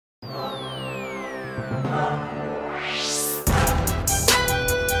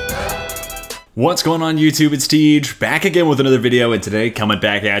What's going on YouTube? It's Tej, back again with another video, and today coming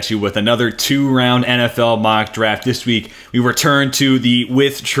back at you with another 2-round NFL mock draft. This week we return to the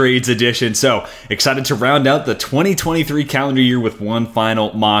With Trades edition, so excited to round out the 2023 calendar year with one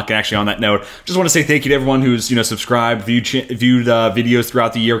final mock. And actually on that note, just want to say thank you to everyone who's subscribed, viewed videos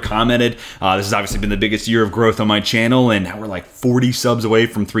throughout the year, commented. This has obviously been the biggest year of growth on my channel, and now we're like 40 subs away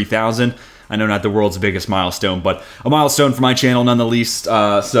from 3,000. I know not the world's biggest milestone, but a milestone for my channel nonetheless.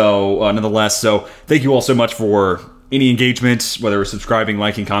 Nonetheless, so thank you all so much for any engagement, whether it's subscribing,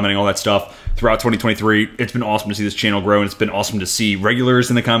 liking, commenting, all that stuff throughout 2023. It's been awesome to see this channel grow, and it's been awesome to see regulars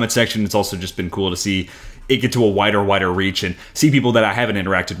in the comment section. It's also just been cool to see it get to a wider reach and see people that I haven't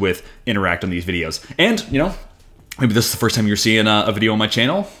interacted with interact on these videos. And, maybe this is the first time you're seeing a video on my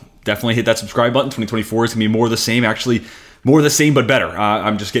channel. Definitely hit that subscribe button. 2024 is going to be more of the same, actually. More of the same, but better.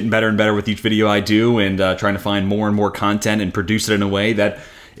 I'm just getting better and better with each video I do, and trying to find more and more content and produce it in a way that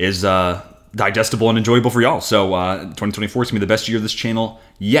is digestible and enjoyable for y'all. So 2024 is going to be the best year of this channel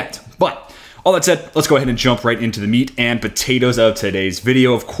yet. But all that said, let's go ahead and jump right into the meat and potatoes of today's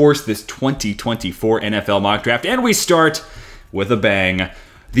video. Of course, this 2024 NFL mock draft, and we start with a bang.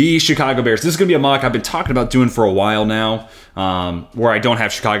 The Chicago Bears. This is going to be a mock I've been talking about doing for a while now, where I don't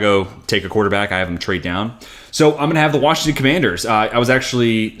have Chicago take a quarterback. I have them trade down. So I'm going to have the Washington Commanders. I was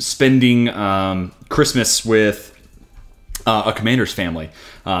actually spending Christmas with a Commanders family,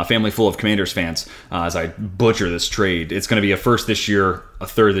 full of Commanders fans, as I butcher this trade. It's going to be a first this year, a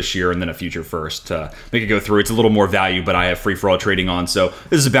third this year, and then a future first to make it go through. It's a little more value, but I have free-for-all trading on, so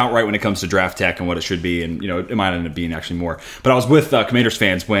this is about right when it comes to draft tech and what it should be, and it might end up being actually more. But I was with Commanders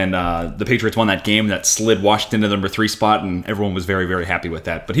fans when the Patriots won that game that slid Washington to the #3 spot, and everyone was very, very happy with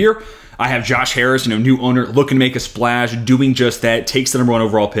that. But here I have Josh Harris, new owner, looking to make a splash, doing just that, takes the #1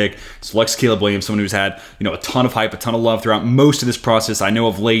 overall pick, selects Caleb Williams, someone who's had a ton of hype, a ton of love throughout most of this process. I know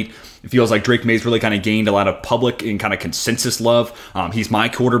of late, it feels like Drake May's really kind of gained a lot of public and kind of consensus love. He's my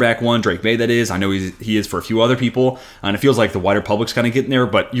quarterback one, Drake May, that is. I know he is for a few other people, and it feels like the wider public's kind of getting there,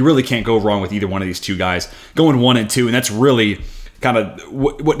 but you really can't go wrong with either one of these two guys going 1 and 2, and that's really kind of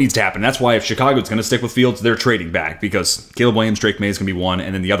what needs to happen. That's why if Chicago's going to stick with Fields, they're trading back, because Caleb Williams, Drake May is going to be 1,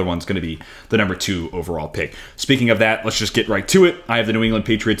 and then the other one's going to be the #2 overall pick. Speaking of that, let's just get right to it. I have the New England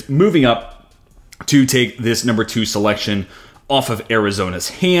Patriots moving up to take this #2 selection off of Arizona's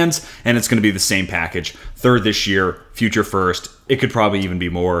hands, and it's going to be the same package. Third this year, future first. It could probably even be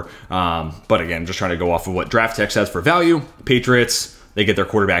more, but again, just trying to go off of what draft tech says for value. Patriots, they get their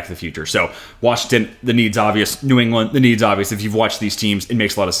quarterback in the future. So Washington, the need's obvious. New England, the need's obvious. If you've watched these teams, it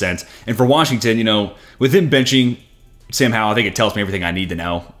makes a lot of sense. And for Washington, with him benching Sam Howell, I think it tells me everything I need to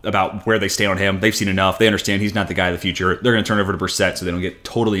know about where they stand on him. They've seen enough. They understand he's not the guy of the future. They're going to turn over to Brissett so they don't get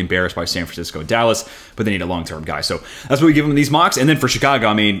totally embarrassed by San Francisco and Dallas, but they need a long-term guy. So that's what we give them in these mocks. And then for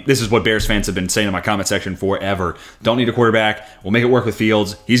Chicago, this is what Bears fans have been saying in my comment section forever. Don't need a quarterback. We'll make it work with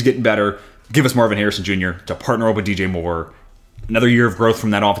Fields. He's getting better. Give us Marvin Harrison Jr. to partner up with DJ Moore. Another year of growth from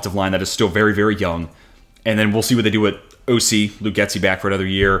that offensive line that is still very, very young. And then we'll see what they do with OC, Luke Getsy back for another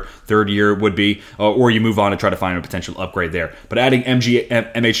year, third year would be, or you move on and try to find a potential upgrade there. But adding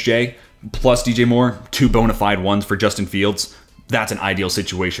MHJ plus DJ Moore, 2 bona fide ones for Justin Fields, that's an ideal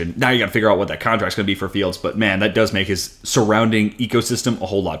situation. Now you got to figure out what that contract's going to be for Fields, but man, that does make his surrounding ecosystem a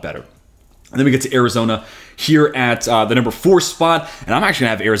whole lot better. And then we get to Arizona here at the #4 spot, and I'm actually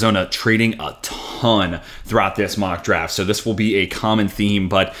going to have Arizona trading a ton throughout this mock draft, so this will be a common theme,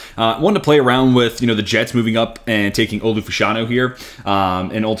 but I wanted to play around with, the Jets moving up and taking Olu Fashanu here,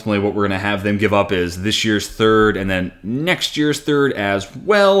 and ultimately what we're going to have them give up is this year's 3rd and then next year's 3rd as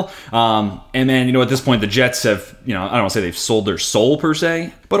well, and then, at this point, the Jets have, I don't want to say they've sold their soul per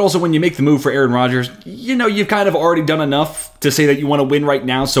se, but also when you make the move for Aaron Rodgers, you've kind of already done enough to say that you want to win right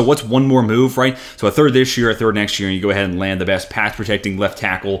now, so what's one more move, right? So a 3rd this year, a 3rd next year, and you go ahead and land the best pass-protecting left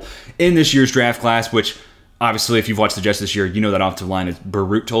tackle in this year's draft class, which obviously, if you've watched the Jets this year, that offensive line is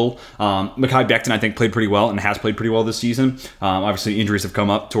brutal. Mekhi Becton, I think, played pretty well and has played pretty well this season. Obviously, injuries have come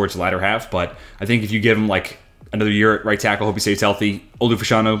up towards the latter half, but I think if you give him another year at right tackle, hope he stays healthy. Olu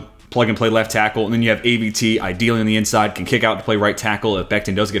Fashanu, plug and play left tackle, and then you have AVT, ideally on the inside, can kick out to play right tackle if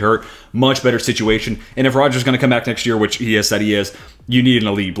Becton does get hurt. Much better situation. And if Rodgers is going to come back next year, which he has said he is, you need an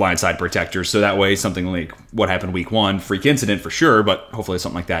elite blindside protector. So that way, something like what happened week 1, freak incident for sure, but hopefully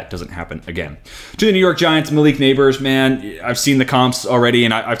something like that doesn't happen again. To the New York Giants, Malik Neighbors, man, I've seen the comps already,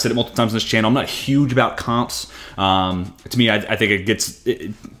 and I've said it multiple times on this channel. I'm not huge about comps. To me, I think it gets...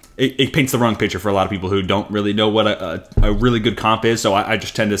 It paints the wrong picture for a lot of people who don't really know what a really good comp is, so I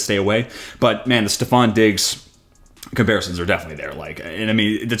just tend to stay away. But, man, the Stephon Diggs comparisons are definitely there. Like, and I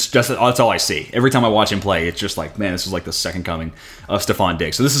mean, that's all I see. Every time I watch him play, it's just like, man, this is like the second coming of Stephon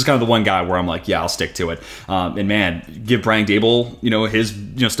Diggs. So this is kind of the one guy where I'm like, yeah, I'll stick to it. And man, give Brian Dable, his,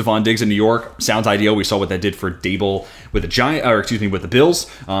 Stephon Diggs in New York sounds ideal. We saw what that did for Dable with with the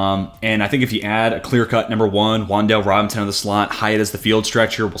Bills. And I think if you add a clear-cut number one, Wan'Dale Robinson on the slot, Hyatt as the field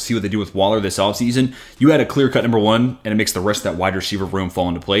stretcher, we'll see what they do with Waller this offseason. You add a clear-cut number one, and it makes the rest of that wide receiver room fall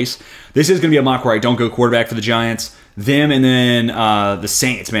into place. This is going to be a mock where I don't go quarterback for the Giants. Them and then the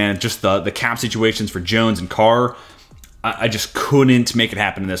Saints, man, just the cap situations for Jones and Carr. I just couldn't make it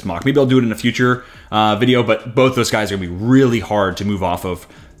happen in this mock. Maybe I'll do it in a future video, but both those guys are going to be really hard to move off of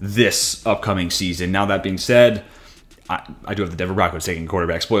this upcoming season. Now, that being said, I do have the Denver Broncos taking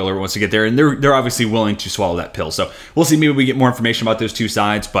quarterback. Spoiler once we get there, and they're obviously willing to swallow that pill. So we'll see. Maybe we get more information about those two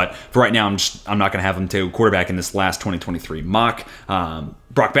sides. But for right now, I'm not going to have them take quarterback in this last 2023 mock.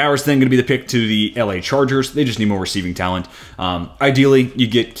 Brock Bowers then going to be the pick to the LA Chargers. They just need more receiving talent. Ideally, you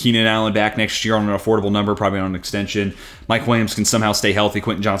get Keenan Allen back next year on an affordable number, probably on an extension. Mike Williams can somehow stay healthy.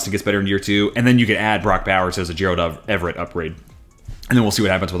 Quentin Johnston gets better in year 2, and then you can add Brock Bowers as a Gerald Everett upgrade. And then we'll see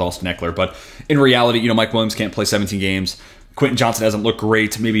what happens with Austin Eckler. But in reality, Mike Williams can't play 17 games. Quentin Johnston doesn't look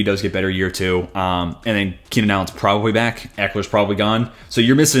great. Maybe he does get better year 2. And then Keenan Allen's probably back. Eckler's probably gone. So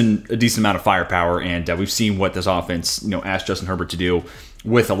you're missing a decent amount of firepower. And we've seen what this offense, asked Justin Herbert to do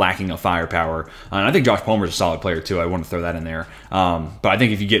with a lacking of firepower. And I think Josh Palmer's a solid player too. I want to throw that in there. But I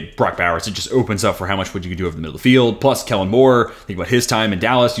think if you get Brock Bowers, it just opens up for how much would you could do over the middle of the field. Plus, Kellen Moore, think about his time in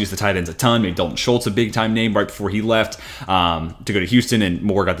Dallas, used the tight ends a ton. Made Dalton Schultz a big-time name right before he left to go to Houston, and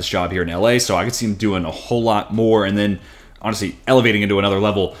Moore got this job here in LA. So I could see him doing a whole lot more, and then honestly elevating into another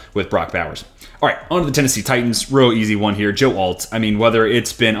level with Brock Bowers. All right, on to the Tennessee Titans. Real easy one here. Joe Alt. I mean, whether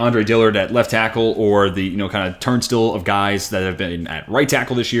it's been Andre Dillard at left tackle or the kind of turnstile of guys that have been at right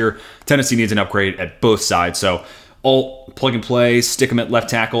tackle this year, Tennessee needs an upgrade at both sides. So Alt, plug and play, stick him at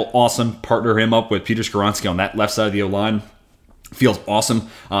left tackle. Awesome. Partner him up with Peter Skoronski on that left side of the O-line. Feels awesome,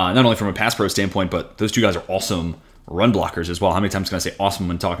 not only from a pass pro standpoint, but those two guys are awesome run blockers as well. How many times can I say awesome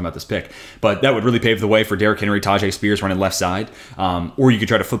when talking about this pick? But that would really pave the way for Derrick Henry, Tajay Spears running left side. Or you could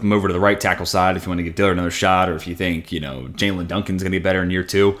try to flip him over to the right tackle side if you want to give Dillard another shot, or if you think, Jalen Duncan's going to be better in year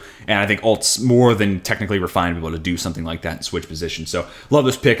 2. And I think Alt's more than technically refined to be able to do something like that and switch positions. So love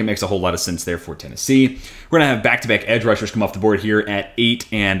this pick. It makes a whole lot of sense there for Tennessee. We're going to have back-to-back edge rushers come off the board here at 8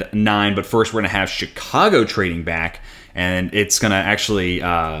 and 9. But first, we're going to have Chicago trading back. And it's going to actually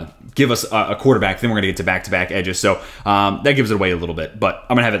give us a quarterback. Then we're going to get to back-to-back edges. So that gives it away a little bit. But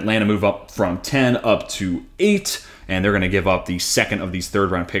I'm going to have Atlanta move up from 10 up to 8. And they're going to give up the second of these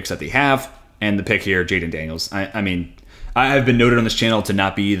third-round picks that they have. And the pick here, Jaden Daniels. I mean, I have been noted on this channel to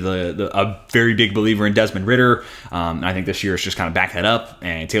not be a very big believer in Desmond Ridder. I think this year has just kind of backed that up.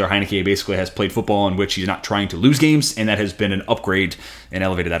 And Taylor Heineke basically has played football in which he's not trying to lose games, and that has been an upgrade and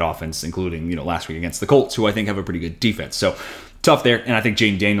elevated that offense, including last week against the Colts, who I think have a pretty good defense. So tough there, and I think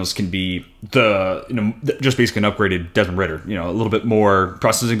Jaden Daniels can be just basically an upgraded Desmond Ridder. A little bit more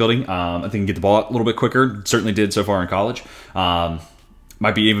processing building. I think he can get the ball out a little bit quicker. Certainly did so far in college.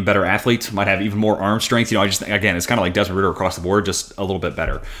 Might be an even better athlete, might have even more arm strength. I just think, again, it's kind of like Desmond Ridder across the board, just a little bit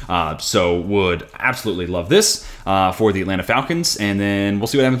better. So would absolutely love this for the Atlanta Falcons. And then we'll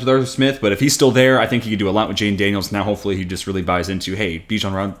see what happens with Arthur Smith. But if he's still there, I think he could do a lot with Jaden Daniels. Now, hopefully, he just really buys into, hey,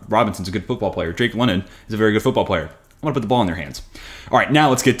 Bijan Robinson's a good football player. Drake London is a very good football player. I want to put the ball in their hands. All right, now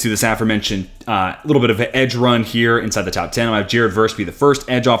let's get to this aforementioned little bit of an edge run here inside the top 10. I have Jared Verse be the first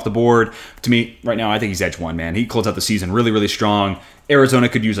edge off the board. To me, right now, I think he's edge 1, man. He closed out the season really, really strong. Arizona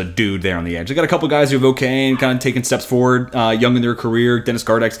could use a dude there on the edge. They got a couple guys who have okay and kind of taken steps forward, young in their career. Dennis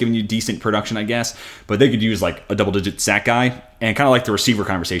Gardeck's giving you decent production, I guess. But they could use like a double-digit sack guy. And kind of like the receiver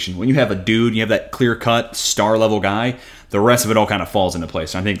conversation. When you have a dude, you have that clear-cut, star-level guy, the rest of it all kind of falls into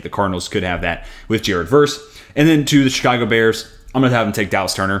place. And I think the Cardinals could have that with Jared Verse. And then to the Chicago Bears, I'm going to have them take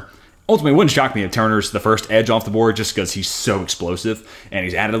Dallas Turner. Ultimately, it wouldn't shock me if Turner's the first edge off the board just because he's so explosive and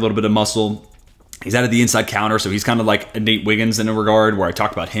he's added a little bit of muscle. He's added the inside counter, so he's kind of like a Nate Wiggins in a regard where I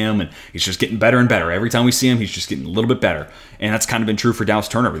talked about him, and he's just getting better and better. Every time we see him, he's just getting a little bit better. And that's kind of been true for Dallas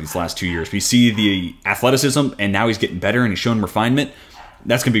Turner over these last 2 years. We see the athleticism, and now he's getting better, and he's showing refinement.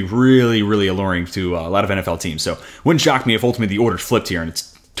 That's going to be really, really alluring to a lot of NFL teams. So wouldn't shock me if ultimately the order's flipped here, and it's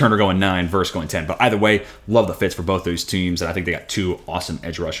Turner going 9, Verse going 10. But either way, love the fits for both those teams, and I think they got 2 awesome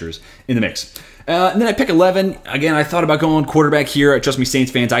edge rushers in the mix. And then at pick 11, again, I thought about going quarterback here. Trust me, Saints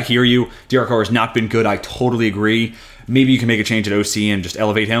fans, I hear you. Derek Carr has not been good. I totally agree. Maybe you can make a change at OC and just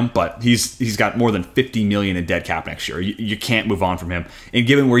elevate him, but he's got more than $50 million in dead cap next year. You can't move on from him. And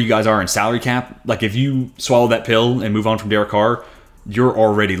given where you guys are in salary cap, like if you swallow that pill and move on from Derek Carr, you're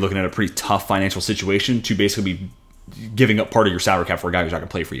already looking at a pretty tough financial situation to basically be giving up part of your salary cap for a guy who's not going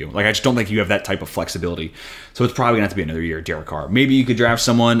to play for you. Like, I just don't think you have that type of flexibility. So it's probably going to have to be another year, Derek Carr. Maybe you could draft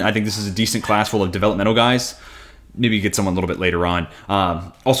someone. I think this is a decent class full of developmental guys. Maybe you get someone a little bit later on.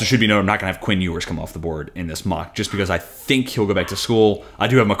 Also should be noted, I'm not going to have Quinn Ewers come off the board in this mock just because I think he'll go back to school. I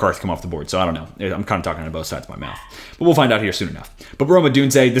do have McCarthy come off the board, so I don't know. I'm kind of talking on both sides of my mouth. But we'll find out here soon enough. But Rome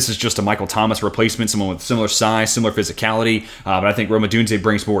Odunze, this is just a Michael Thomas replacement, someone with similar size, similar physicality. But I think Rome Odunze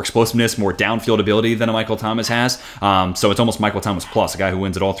brings more explosiveness, more downfield ability than a Michael Thomas has. So it's almost Michael Thomas plus, a guy who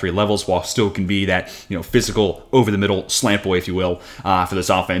wins at all three levels while still can be that physical, over-the-middle slant boy, if you will, for this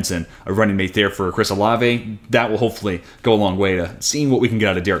offense. And a running mate there for Chris Olave. That will hopefully go a long way to seeing what we can get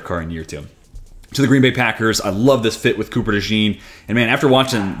out of Derek Carr in year 2. To the Green Bay Packers, I love this fit with Cooper DeJean. And man, after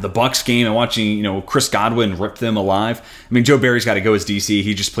watching the Bucs game and watching, Chris Godwin rip them alive, I mean, Joe Barry's got to go as DC.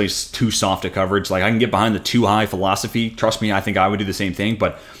 He just plays too soft at coverage. Like, I can get behind the too high philosophy. Trust me, I think I would do the same thing.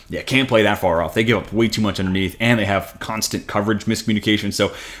 But yeah, can't play that far off. They give up way too much underneath, and they have constant coverage miscommunication.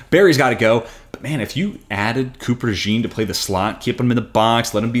 So Barry's got to go. But man, if you added Cooper DeJean to play the slot, keep him in the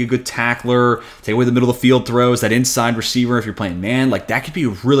box, let him be a good tackler, take away the middle of the field throws, that inside receiver if you're playing man, like that could be a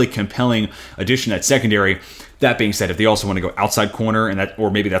really compelling addition at secondary. That being said, if they also want to go outside corner,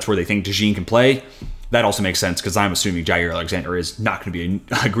 or maybe that's where they think DeJean can play, that also makes sense because I'm assuming Jair Alexander is not going to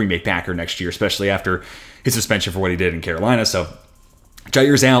be a Green Bay Packer next year, especially after his suspension for what he did in Carolina. So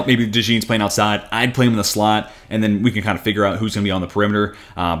Jair's out, maybe DeJean's playing outside. I'd play him in the slot, and then we can kind of figure out who's going to be on the perimeter.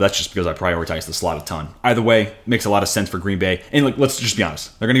 That's just because I prioritize the slot a ton. Either way, makes a lot of sense for Green Bay. And let's just be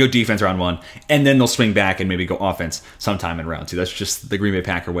honest. They're going to go defense round 1, and then they'll swing back and maybe go offense sometime in round 2. That's just the Green Bay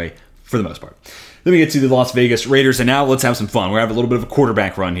Packer way for the most part. Then we get to the Las Vegas Raiders, and now let's have some fun. We're going to have a little bit of a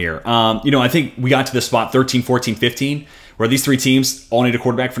quarterback run here. I think we got to this spot 13, 14, 15, where these 3 teams all need a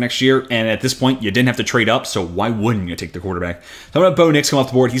quarterback for next year, and at this point, you didn't have to trade up, so why wouldn't you take the quarterback? So I'm going to have Bo Nix come off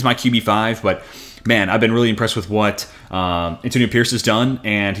the board. He's my QB5, but man, I've been really impressed with what Antonio Pierce has done,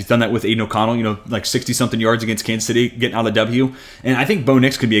 and he's done that with Aiden O'Connell, like 60-something yards against Kansas City, getting out a W. And I think Bo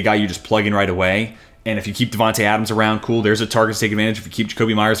Nix could be a guy you just plug in right away. And if you keep Devontae Adams around, cool, there's a target to take advantage. If you keep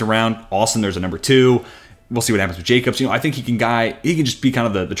Jacoby Myers around, awesome, there's a number 2. We'll see what happens with Jacobs. I think he can just be kind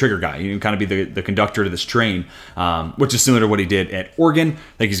of the trigger guy. Kind of be the conductor to this train, which is similar to what he did at Oregon.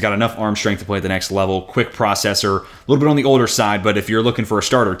 I think he's got enough arm strength to play at the next level. Quick processor, a little bit on the older side, but if you're looking for a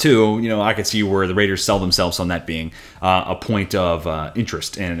starter too, I could see where the Raiders sell themselves on that being a point of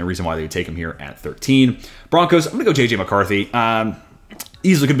interest and a reason why they would take him here at 13. Broncos, I'm going to go J.J. McCarthy.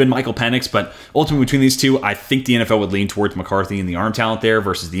 Easily could have been Michael Penix, but ultimately between these two, I think the NFL would lean towards McCarthy and the arm talent there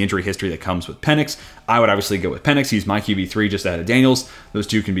versus the injury history that comes with Penix. I would obviously go with Penix. He's my QB3 just ahead of Daniels. Those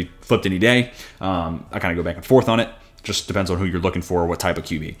two can be flipped any day. I kind of go back and forth on it. Just depends on who you're looking for, what type of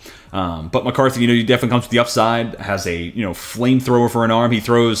QB. But McCarthy, he definitely comes with the upside, has a, flamethrower for an arm. He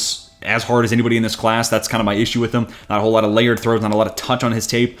throws as hard as anybody in this class. That's kind of my issue with him. Not a whole lot of layered throws, not a lot of touch on his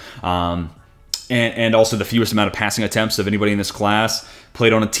tape. And also the fewest amount of passing attempts of anybody in this class.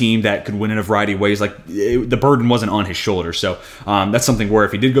 Played on a team that could win in a variety of ways. The burden wasn't on his shoulders. So that's something where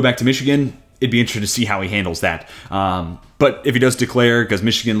if he did go back to Michigan, it'd be interesting to see how he handles that. But if he does declare, because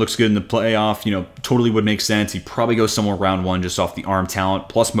Michigan looks good in the playoff, totally would make sense. He'd probably go somewhere round 1 just off the arm talent,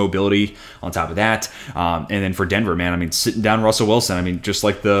 plus mobility on top of that. And then for Denver, man, sitting down Russell Wilson, just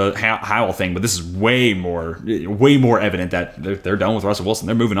like the Howell thing, but this is way more evident that they're done with Russell Wilson.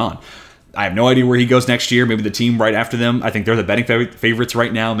 They're moving on. I have no idea where he goes next year. Maybe the team right after them. I think they're the betting favorites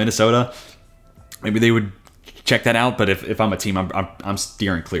right now, Minnesota. Maybe they would check that out. But if I'm a team, I'm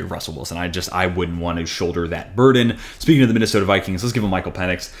steering clear of Russell Wilson. I wouldn't want to shoulder that burden. Speaking of the Minnesota Vikings, let's give him Michael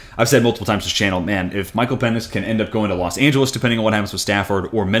Penix. I've said multiple times this channel, man, if Michael Penix can end up going to Los Angeles, depending on what happens with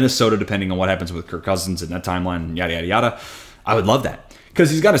Stafford, or Minnesota, depending on what happens with Kirk Cousins and that timeline, yada, yada, yada, I would love that. Because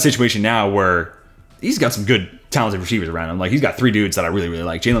he's got a situation now where he's got some good, talented receivers around him. He's got 3 dudes that I really, really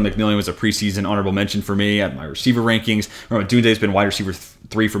like. Jalen McMillan was a preseason honorable mention for me at my receiver rankings. Remember, Dunde's been wide receiver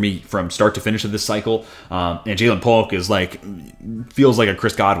 3 for me from start to finish of this cycle. And Jalen Polk is feels like a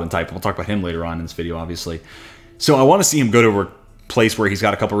Chris Godwin type. We'll talk about him later on in this video, obviously. So I want to see him go to a place where he's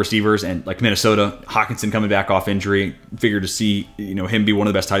got a couple receivers, and like Minnesota, Hawkinson coming back off injury. Figure to see him be one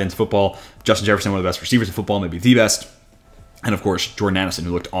of the best tight ends in football. Justin Jefferson, one of the best receivers in football, maybe the best. And, of course, Jordan Addison,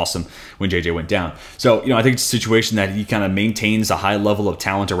 who looked awesome when JJ went down. So, I think it's a situation that he kind of maintains a high level of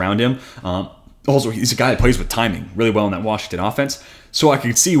talent around him. Also, he's a guy that plays with timing really well in that Washington offense. So I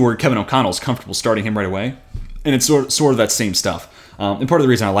could see where Kevin O'Connell's comfortable starting him right away. And it's sort of that same stuff. And part of the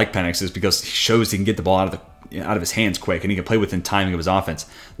reason I like Penix is because he shows he can get the ball out of his hands quick, and he can play within timing of his offense.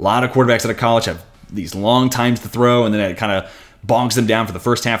 A lot of quarterbacks out of college have these long times to throw, and then it kind of bogs them down for the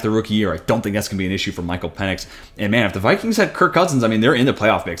first half of the rookie year. I don't think that's going to be an issue for Michael Penix. And man, if the Vikings had Kirk Cousins, I mean, they're in the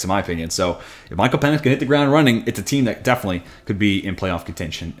playoff mix in my opinion. So if Michael Penix can hit the ground running, it's a team that definitely could be in playoff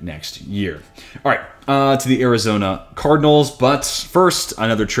contention next year. All right, to the Arizona Cardinals. But first,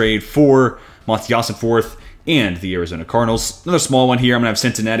 another trade for Monty Fourth and the Arizona Cardinals. Another small one here. I'm going to have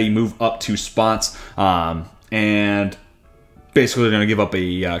Cincinnati move up 2 spots. And basically, they're going to give up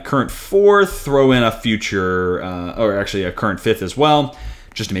a current 4th, throw in a future, or actually a current 5th as well,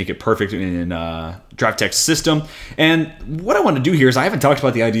 just to make it perfect in Draft Tech's system. And what I want to do here is I haven't talked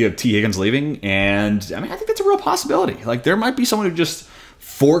about the idea of T. Higgins leaving, and I mean, I think that's a real possibility. Like, there might be someone who just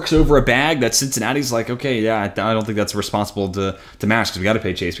forks over a bag that Cincinnati's like, okay, yeah, I don't think that's responsible to match because we got to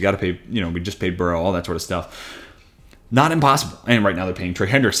pay Chase, we got to pay, we just paid Burrow, all that sort of stuff. Not impossible. And right now they're paying Trey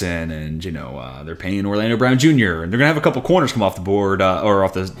Hendrickson, and they're paying Orlando Brown Jr. and they're gonna have a couple corners come off the board or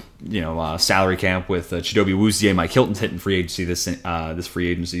off the salary cap with Chidobe Awuzie, Mike Hilton's hitting free agency this free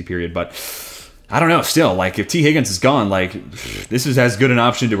agency period. But I don't know. Still, like if T Higgins is gone, like this is as good an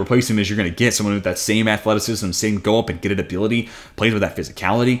option to replace him as you're gonna get. Someone with that same athleticism, same go up and get it ability, plays with that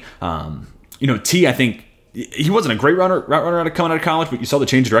physicality. T, I think. He wasn't a great route runner coming out of college, but you saw the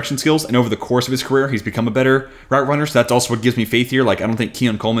change of direction skills, and over the course of his career, he's become a better route runner, so that's also what gives me faith here. Like, I don't think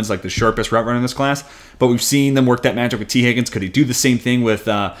Keon Coleman's like the sharpest route runner in this class, but we've seen them work that magic with T. Higgins. Could he do the same thing with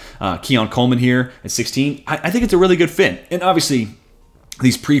Keon Coleman here at 16? I think it's a really good fit, and obviously,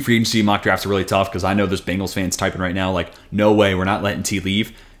 these pre-free agency mock drafts are really tough because I know there's Bengals fans typing right now, like, no way, we're not letting T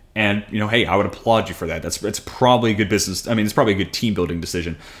leave. And, hey, I would applaud you for that. It's probably a good business. I mean, it's probably a good team-building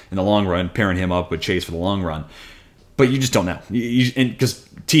decision in the long run, pairing him up with Chase for the long run. But you just don't know. Because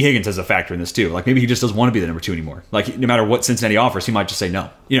T. Higgins has a factor in this, too. Like, maybe he just doesn't want to be the number 2 anymore. Like, no matter what Cincinnati offers, he might just say no.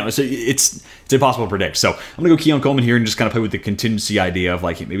 So it's impossible to predict. So I'm going to go Keon Coleman here and just kind of play with the contingency idea of,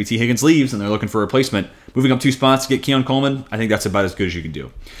 like, maybe T. Higgins leaves and they're looking for a replacement. Moving up 2 spots to get Keon Coleman, I think that's about as good as you can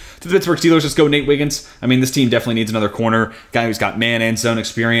do. To the Pittsburgh Steelers, let's go Nate Wiggins. I mean, this team definitely needs another corner, guy who's got man and zone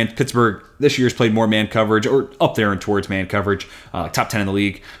experience. Pittsburgh this year's played more man coverage, or up there and towards man coverage, top 10 in the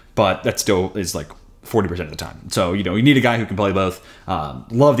league, but that still is like 40% of the time. So, you need a guy who can play both.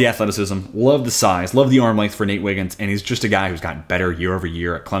 Love the athleticism, love the size, love the arm length for Nate Wiggins, and he's just a guy who's gotten better year over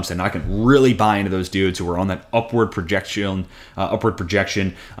year at Clemson. I can really buy into those dudes who are on that upward projection.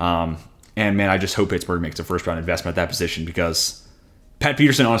 And, man, I just hope Pittsburgh makes a first-round investment at that position because Pat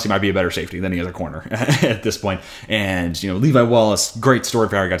Peterson honestly might be a better safety than any other corner at this point. And, Levi Wallace, great story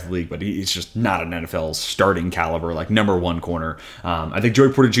for how he got to the league, but he's just not an NFL starting caliber, like number 1 corner. I think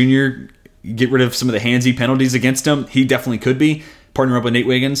Joey Porter Jr., get rid of some of the handsy penalties against him. He definitely could be. Partner up with Nate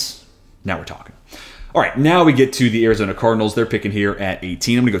Wiggins. Now we're talking. All right, now we get to the Arizona Cardinals. They're picking here at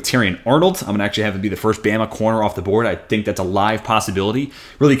 18. I'm going to go Terrion Arnold. I'm going to actually have him be the first Bama corner off the board. I think that's a live possibility.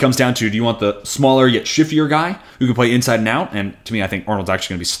 Really comes down to, do you want the smaller yet shiftier guy who can play inside and out? And to me, I think Arnold's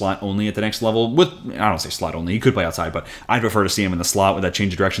actually going to be slot only at the next level. I don't say slot only. He could play outside, but I'd prefer to see him in the slot with that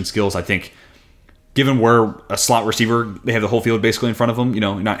change of direction skills. I think given where a slot receiver, they have the whole field basically in front of them,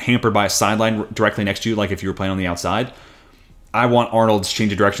 not hampered by a sideline directly next to you like if you were playing on the outside. I want Arnold's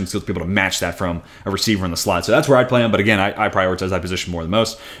change of direction skills to be able to match that from a receiver in the slot. So that's where I'd play him. But again, I prioritize that position more than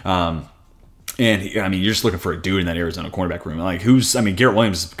most. And, you're just looking for a dude in that Arizona cornerback room. Like, Garrett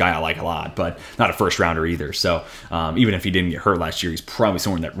Williams is a guy I like a lot, but not a first-rounder either. So, even if he didn't get hurt last year, he's probably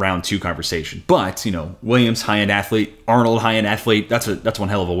somewhere in that round 2 conversation. But, Williams, high-end athlete, Arnold, high-end athlete, that's one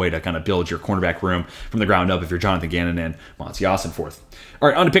hell of a way to kind of build your cornerback room from the ground up if you're Jonathan Gannon and Monty Fourth. All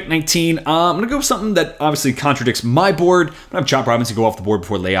right, on to pick 19. I'm going to go with something that obviously contradicts my board. I'm going to have Chop Robinson go off the board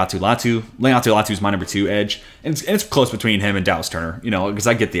before Leatu Latu. Leatu Latu is my number 2 edge, and it's close between him and Dallas Turner, because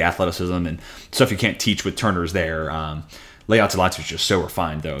I get the athleticism and stuff you can't teach with Turner's there. Leatu Latu is just so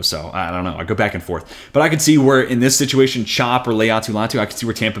refined, though, so I don't know. I go back and forth. But I could see where, in this situation, Chop or Leatu Latu, I could see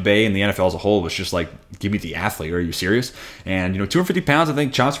where Tampa Bay and the NFL as a whole was just like, give me the athlete. Are you serious? And, 250 pounds, I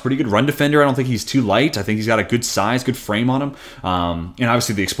think Chop's a pretty good run defender. I don't think he's too light. I think he's got a good size, good frame on him. And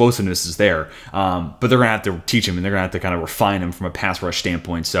obviously the explosiveness is there. But they're going to have to teach him, and they're going to have to kind of refine him from a pass rush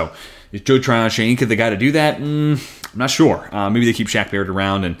standpoint. So is Joe Tryon-Shoyinka the guy to do that? I'm not sure. Maybe they keep Shaq Barrett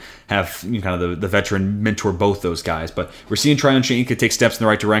around and have kind of the veteran mentor both those guys. But we're seeing Tryon-Shoyinka take steps in the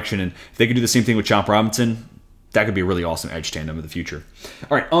right direction, and if they could do the same thing with Chop Robinson, that could be a really awesome edge tandem in the future.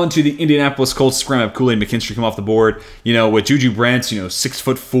 All right, on to the Indianapolis Colts. Scram up Kool-Aid McKinstry come off the board. With Juju Brents,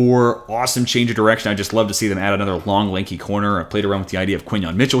 6'4", awesome change of direction. I just love to see them add another long, lanky corner. I played around with the idea of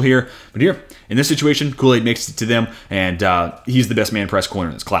Quinyon Mitchell here. But here, in this situation, Kool-Aid makes it to them, and he's the best man press corner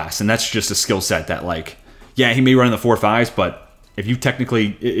in this class. And that's just a skill set that, yeah, he may run in the 4.5s, but if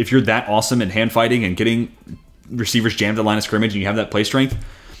you're that awesome in hand fighting and getting receivers jammed at the line of scrimmage and you have that play strength,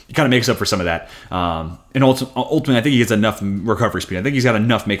 He kind of makes up for some of that. And ultimately, I think he gets enough recovery speed. I think he's got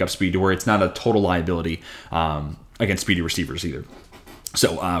enough makeup speed to where it's not a total liability against speedy receivers either.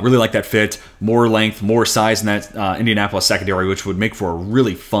 So really like that fit. More length, more size in that Indianapolis secondary, which would make for a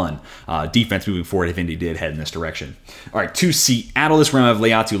really fun defense moving forward if Indy did head in this direction. All right, to Seattle, this round I have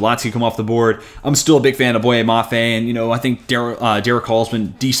Leatu Latu come off the board. I'm still a big fan of Boye Mafe, and I think Derek Hall's been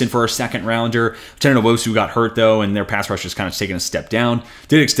decent for a second rounder. Uchenna Nwosu got hurt though, and their pass rush is kind of taking a step down.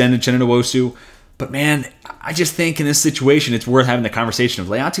 Did extend Uchenna Nwosu. But man, I just think in this situation, it's worth having the conversation of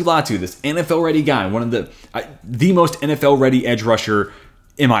Leatu Latu, this NFL-ready guy, one of the most NFL-ready edge rusher,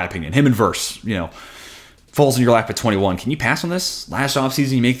 in my opinion. Him and Verse, falls in your lap at 21. Can you pass on this? Last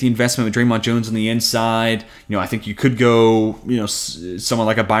offseason, you make the investment with Draymond Jones on the inside. I think you could go, someone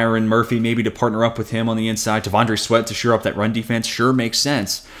like a Byron Murphy maybe to partner up with him on the inside. T'Vondre Sweat to shore up that run defense sure makes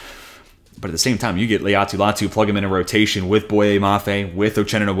sense. But at the same time, you get Leatu Latu, plug him in a rotation with Boye Mafe, with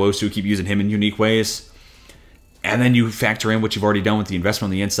Uchenna Nwosu, keep using him in unique ways. And then you factor in what you've already done with the investment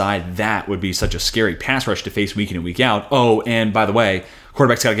on the inside. That would be such a scary pass rush to face week in and week out. Oh, and by the way,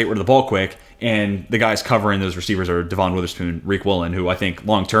 quarterback's got to get rid of the ball quick. And the guys covering those receivers are Devon Witherspoon, Reek Willen, who I think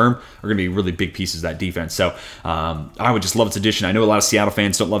long-term are going to be really big pieces of that defense. So I would just love its addition. I know a lot of Seattle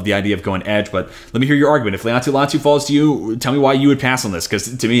fans don't love the idea of going edge, but let me hear your argument. If Leatu Latu falls to you, tell me why you would pass on this.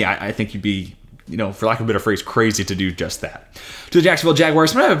 Because to me, I think you'd be, for lack of a better phrase, crazy to do just that. To the Jacksonville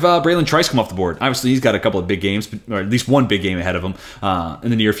Jaguars, I'm going to have Braylon Trice come off the board. Obviously, he's got a couple of big games, or at least one big game ahead of him in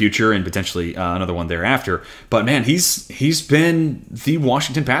the near future, and potentially another one thereafter. But man, he's been the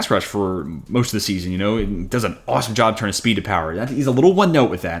Washington pass rush for most of the season. He does an awesome job turning speed to power. He's a little one note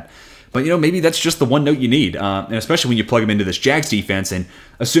with that. But, maybe that's just the one note you need, and especially when you plug him into this Jags defense, and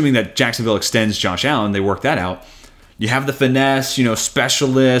assuming that Jacksonville extends Josh Allen, they work that out. You have the finesse,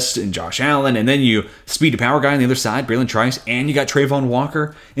 specialist and Josh Allen, and then you speed to power guy on the other side, Braylon Trice, and you got Trayvon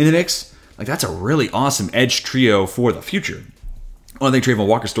Walker in the mix. Like, that's a really awesome edge trio for the future. Well, I think Trayvon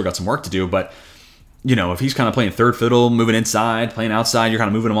Walker's still got some work to do, but, if he's kind of playing third fiddle, moving inside, playing outside, you're kind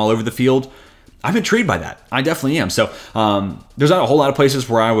of moving him all over the field. I'm intrigued by that. I definitely am. So there's not a whole lot of places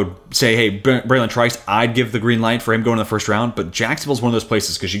where I would say, hey, Braylon Trice, I'd give the green light for him going in the first round. But Jacksonville's one of those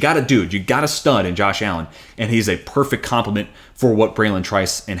places because you got a dude, you got a stud in Josh Allen, and he's a perfect complement for what Braylon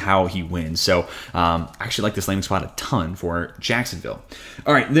Trice and how he wins. So I actually like this landing spot a ton for Jacksonville.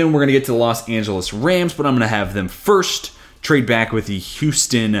 All right, then we're going to get to the Los Angeles Rams, but I'm going to have them first trade back with the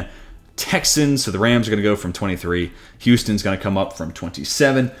Houston Texans. So the Rams are going to go from 23. Houston's going to come up from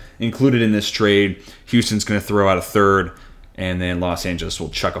 27. Included in this trade, Houston's going to throw out a third, and then Los Angeles will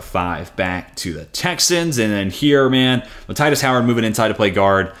chuck a 5 back to the Texans. And then here, man, with Titus Howard moving inside to play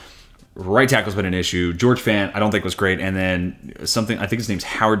guard, right tackle's been an issue. George Fant, I don't think was great. And then something, I think his name's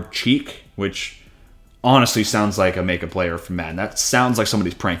Howard Cheek, which honestly sounds like a makeup player from Madden. That sounds like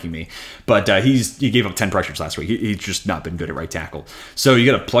somebody's pranking me. But he gave up 10 pressures last week. He's just not been good at right tackle. So you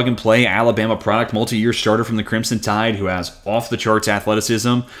got a plug-and-play Alabama product, multi-year starter from the Crimson Tide who has off-the-charts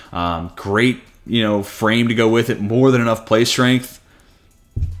athleticism, great frame to go with it, more than enough play strength.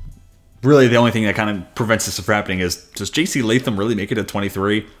 Really, the only thing that kind of prevents this from happening is, does J.C. Latham really make it at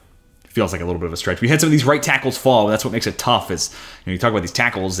 23? Feels like a little bit of a stretch. We had some of these right tackles fall. That's what makes it tough. Is you talk about these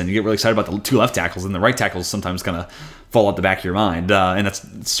tackles and you get really excited about the 2 left tackles, and the right tackles sometimes kind of fall at the back of your mind. And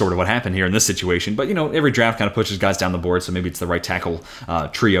that's sort of what happened here in this situation. But every draft kind of pushes guys down the board, so maybe it's the right tackle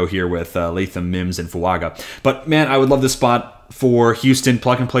trio here with Latham, Mims, and Fuaga. But man, I would love this spot for Houston.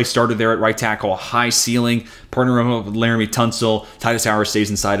 Plug and play starter there at right tackle, high ceiling, partner up with Laramie Tunsil. Titus Howard stays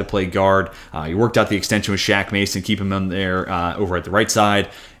inside to play guard. You worked out the extension with Shaq Mason, keep him in there over at the right side,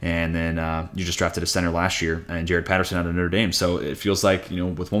 and then you just drafted a center last year and Jared Patterson out of Notre Dame. So it feels like,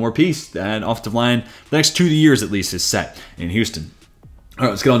 with one more piece, that offensive line, the next 2 years at least, is set in Houston. All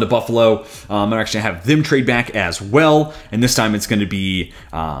right, let's get on to Buffalo. I'm actually going to have them trade back as well, and this time it's going to be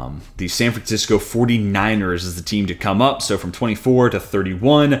the San Francisco 49ers as the team to come up. So from 24 to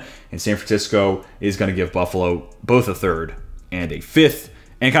 31, and San Francisco is going to give Buffalo both a third and a fifth.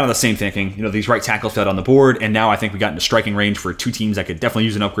 And kind of the same thinking, these right tackles fell on the board, and now I think we got into striking range for 2 teams that could definitely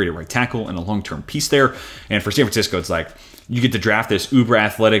use an upgrade at right tackle and a long-term piece there. And for San Francisco, it's like, you get to draft this uber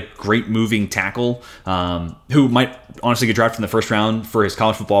athletic, great moving tackle who might honestly get drafted in the first round for his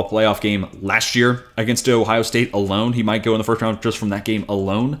college football playoff game last year against Ohio State alone. He might go in the first round just from that game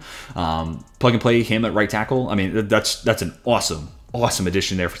alone. Plug and play him at right tackle. I mean, that's an awesome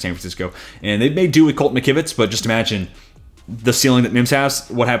addition there for San Francisco. And they may do with Colt McKivitz, but just imagine the ceiling that Mims has,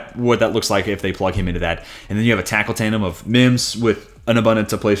 what that looks like if they plug him into that. And then you have a tackle tandem of Mims with an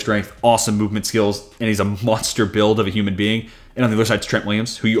abundance of play strength, awesome movement skills, and he's a monster build of a human being. And on the other side, it's Trent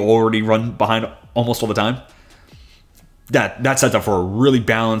Williams, who you already run behind almost all the time. that sets up for a really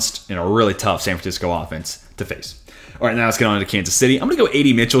balanced and a really tough San Francisco offense to face. All right, now let's get on to Kansas City. I'm going to go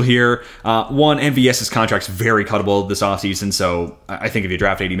AD Mitchell here. One, MVS's contract's very cuttable this offseason, so I think if you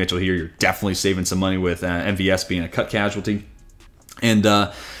draft AD Mitchell here, you're definitely saving some money with MVS being a cut casualty. And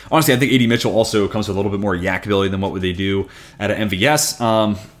honestly, I think AD Mitchell also comes with a little bit more yak ability than what would they do at an MVS.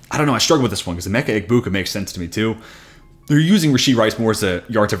 I don't know. I struggle with this one because Emeka Egbuka makes sense to me too. They're using Rashee Rice more as a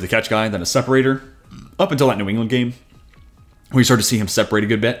yards after the catch guy than a separator up until that New England game, where you start to see him separate a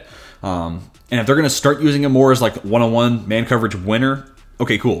good bit. And if they're going to start using him more as like one-on-one man coverage winner,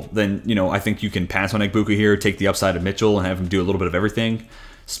 okay, cool. Then, I think you can pass on Egbuka here, take the upside of Mitchell and have him do a little bit of everything.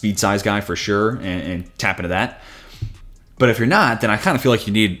 Speed size guy for sure, and tap into that. But if you're not, then I kind of feel like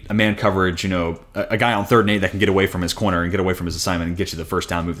you need a man coverage, a guy on 3rd and 8 that can get away from his corner and get away from his assignment and get you the first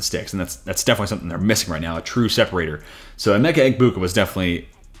down, move the sticks. And that's definitely something they're missing right now, a true separator. So Emeka Egbuka was definitely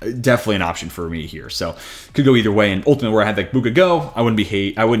an option for me here. So could go either way. And ultimately, where I had Egbuka go, I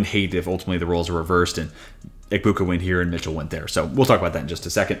wouldn't hate if ultimately the roles are reversed and Egbuka went here and Mitchell went there. So we'll talk about that in just a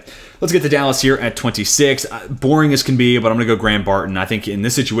second. Let's get to Dallas here at 26. Boring as can be, but I'm going to go Graham Barton. I think in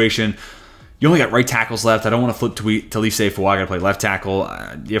this situation, you only got right tackles left. I don't want to flip to Talise Fuaga to play left tackle.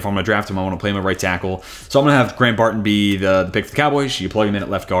 If I'm going to draft him, I want to play him at right tackle. So I'm going to have Graham Barton be the pick for the Cowboys. You plug him in at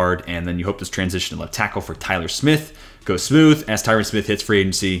left guard, and then you hope this transition to left tackle for Tyler Smith goes smooth as Tyron Smith hits free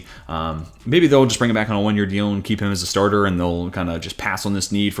agency. Maybe they'll just bring him back on a 1-year deal and keep him as a starter, and they'll kind of just pass on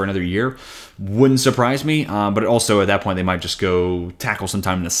this need for another year. Wouldn't surprise me, but also at that point they might just go tackle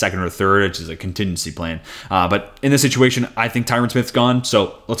sometime in the 2nd or 3rd, which is a contingency plan. But in this situation, I think Tyron Smith's gone,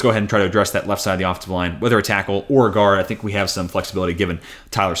 so let's go ahead and try to address that left side of the offensive line, whether a tackle or a guard. I think we have some flexibility given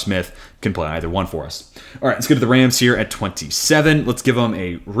Tyler Smith can play either one for us. All right, let's go to the Rams here at 27. Let's give them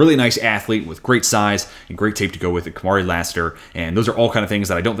a really nice athlete with great size and great tape to go with it, Kamari Lassiter. And those are all kind of things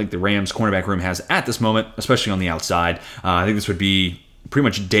that I don't think the Rams cornerback room has at this moment, especially on the outside. I think this would be pretty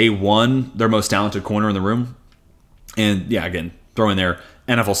much day one, their most talented corner in the room. And yeah, again, throw in there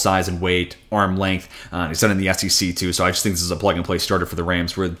NFL size and weight, arm length. He's done in the SEC too, so I just think this is a plug-and-play starter for the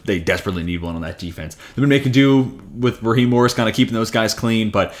Rams where they desperately need one on that defense. They've been making do with Raheem Morris, kind of keeping those guys clean,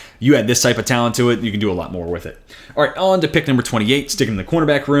 but you add this type of talent to it, you can do a lot more with it. All right, on to pick number 28, sticking in the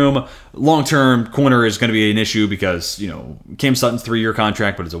cornerback room. Long-term corner is going to be an issue because, Cam Sutton's 3-year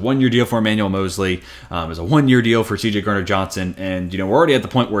contract, but it's a 1-year deal for Emmanuel Mosley. It's a 1-year deal for CJ Gardner-Johnson, and, we're already at the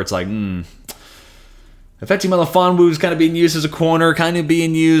point where it's like, Effecti Melifonwu is kind of being used as a corner, kind of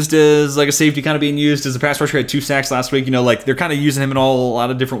being used as like a safety, kind of being used as a pass rusher. He had 2 sacks last week. They're kind of using him in a lot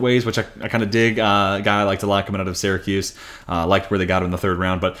of different ways, which I kind of dig. A guy I like to like coming out of Syracuse. Liked where they got him in the 3rd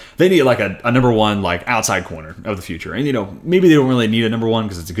round, but they need like a number 1 like outside corner of the future. And maybe they don't really need a number 1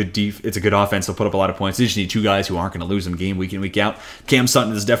 because it's a good offense. They'll put up a lot of points. They just need 2 guys who aren't going to lose them game week in, week out. Cam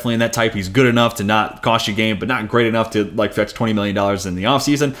Sutton is definitely in that type. He's good enough to not cost you a game, but not great enough to like fetch $20 million in the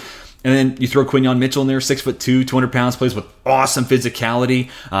offseason. And then you throw Quinyon Mitchell in there, 6'2", 200 pounds, plays with awesome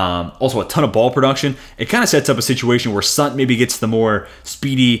physicality, also a ton of ball production. It kind of sets up a situation where Sutton maybe gets the more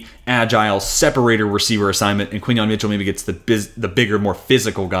speedy, agile, separator receiver assignment, and Quinyon Mitchell maybe gets the bigger, more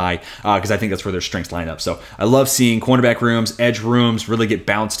physical guy, because I think that's where their strengths line up. So I love seeing cornerback rooms, edge rooms really get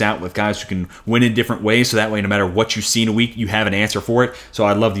bounced out with guys who can win in different ways, so that way no matter what you see in a week, you have an answer for it. So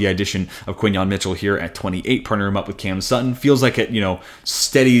I love the addition of Quinyon Mitchell here at 28, partner him up with Cam Sutton. Feels like it,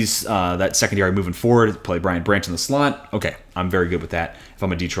 steadies that secondary moving forward. Play Brian Branch in the slot. Okay, I'm very good with that if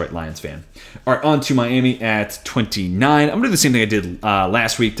I'm a Detroit Lions fan. All right, on to Miami at 29. I'm going to do the same thing I did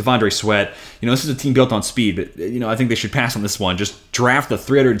last week. Devondre Sweat. This is a team built on speed, but I think they should pass on this one. Just draft the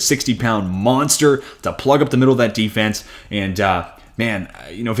 360-pound monster to plug up the middle of that defense. And, Vic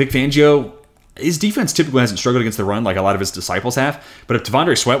Fangio, his defense typically hasn't struggled against the run like a lot of his disciples have. But if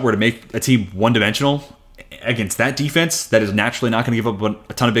Devondre Sweat were to make a team one-dimensional against that defense that is naturally not going to give up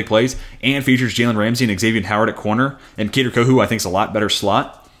a ton of big plays and features Jalen Ramsey and Xavier Howard at corner and Kader Kohu, I think, is a lot better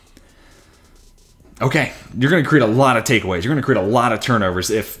slot. Okay, you're going to create a lot of takeaways. You're going to create a lot of turnovers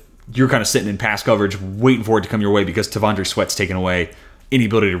if you're kind of sitting in pass coverage waiting for it to come your way because Devondre Sweat's taken away any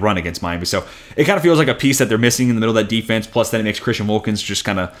ability to run against Miami. So it kind of feels like a piece that they're missing in the middle of that defense. Plus, then it makes Christian Wilkins just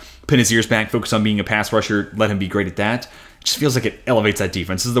kind of pin his ears back, focus on being a pass rusher, let him be great at that. It just feels like it elevates that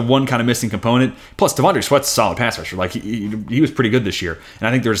defense. This is the one kind of missing component. Plus, Devondre Sweat's a solid pass rusher. Like he was pretty good this year, and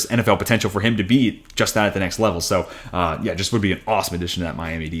I think there's NFL potential for him to be just that at the next level. So, just would be an awesome addition to that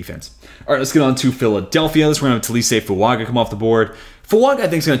Miami defense. All right, let's get on to Philadelphia. This round of Talise Fuaga come off the board. Fuaga, I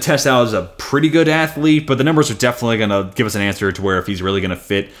think, is going to test out as a pretty good athlete, but the numbers are definitely going to give us an answer to where if he's really going to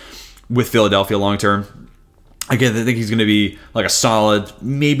fit with Philadelphia long term. Again, I think he's going to be like a solid,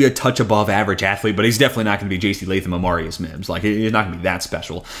 maybe a touch above average athlete, but he's definitely not going to be J.C. Latham or Marius Mims. Like, he's not going to be that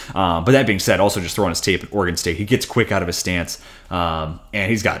special. But that being said, also just throwing his tape at Oregon State, he gets quick out of his stance, and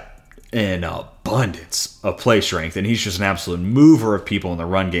he's got an abundance of play strength, and he's just an absolute mover of people in the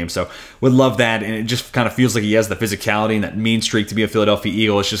run game. So would love that, and it just kind of feels like he has the physicality and that mean streak to be a Philadelphia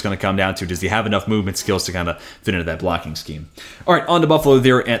Eagle. It's just going to come down to, does he have enough movement skills to kind of fit into that blocking scheme? All right, on to Buffalo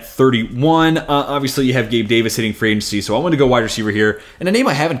there at 31. Obviously, you have Gabe Davis hitting free agency, so I want to go wide receiver here, and a name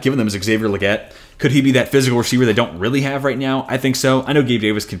I haven't given them is Xavier Legette. Could he be that physical receiver they don't really have right now? I think so. I know Gabe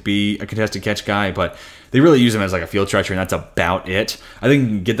Davis could be a contested catch guy, but they really use him as like a field stretcher, and that's about it. I think you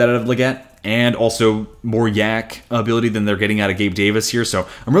can get that out of Legette, and also more yak ability than they're getting out of Gabe Davis here. So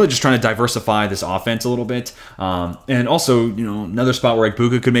I'm really just trying to diversify this offense a little bit. And also, you know, another spot where like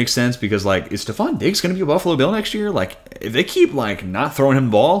Buka could make sense, because like, is Stephon Diggs going to be a Buffalo Bill next year? Like, if they keep like not throwing him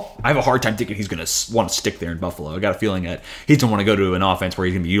the ball, I have a hard time thinking he's going to want to stick there in Buffalo. I got a feeling that he's going to want to go to an offense where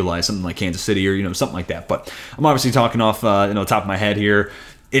he's going to be utilized, something like Kansas City or, you know, something like that. But I'm obviously talking off, top of my head here.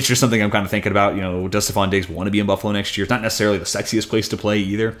 It's just something I'm kind of thinking about. You know, does Stephon Diggs want to be in Buffalo next year? It's not necessarily the sexiest place to play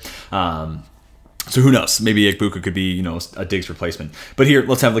either. So who knows? Maybe Egbuka could be, you know, a Diggs replacement. But here,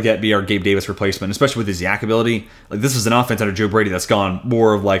 let's have Legette be our Gabe Davis replacement, especially with his yak ability. Like, this is an offense under Joe Brady that's gone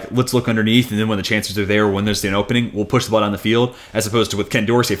more of like, let's look underneath, and then when the chances are there, when there's an opening, we'll push the ball down the field, as opposed to with Ken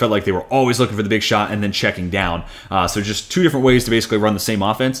Dorsey, it felt like they were always looking for the big shot and then checking down. So just two different ways to basically run the same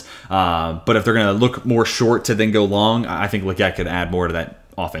offense. But if they're going to look more short to then go long, I think Legette could add more to that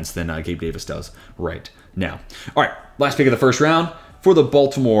offense than Gabe Davis does right now. All right, last pick of the first round. For the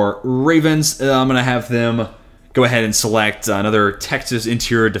Baltimore Ravens, I'm going to have them go ahead and select another Texas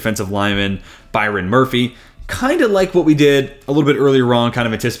interior defensive lineman, Byron Murphy. Kind of like what we did a little bit earlier on, kind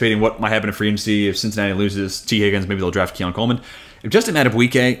of anticipating what might happen in free agency. If Cincinnati loses T. Higgins, maybe they'll draft Keon Coleman. If Justin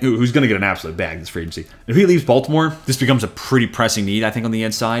Madubuike, who's going to get an absolute bag this free agency, if he leaves Baltimore, this becomes a pretty pressing need, I think, on the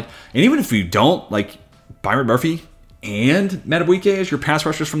inside. And even if you don't, like Byron Murphy and Madubuike as your pass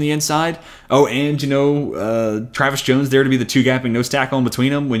rushers from the inside. Oh, and, you know, Travis Jones there to be the two-gapping nose tackle in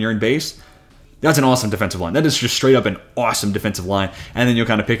between them when you're in base. That's an awesome defensive line. That is just straight up an awesome defensive line. And then you'll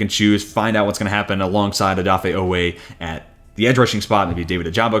kind of pick and choose, find out what's going to happen alongside Odafe Owe at the edge rushing spot. Maybe David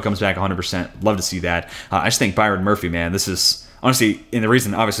Ojabo comes back 100%. Love to see that. I just think Byron Murphy, man, this is honestly, and the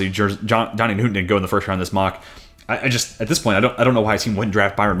reason, obviously, Johnny Newton didn't go in the first round of this mock. I just, at this point, I don't know why a team wouldn't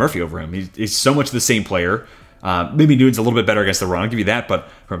draft Byron Murphy over him. He's so much the same player. Maybe Newton's a little bit better against the run, I'll give you that, but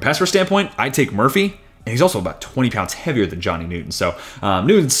from a pass rush standpoint, I'd take Murphy, and he's also about 20 pounds heavier than Johnny Newton, so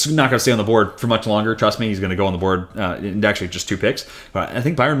Newton's not going to stay on the board for much longer, trust me. He's going to go on the board in actually just 2 picks, but I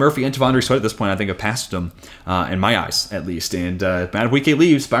think Byron Murphy and Tavondre Sweat at this point, I think, have passed him, in my eyes, at least, and if Madubuike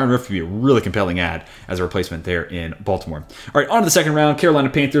leaves, Byron Murphy would be a really compelling ad as a replacement there in Baltimore. All right, on to the second round,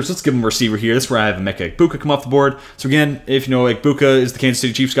 Carolina Panthers. Let's give them a receiver here. This is where I have Emeka Egbuka come off the board. So again, if you know Egbuka is the Kansas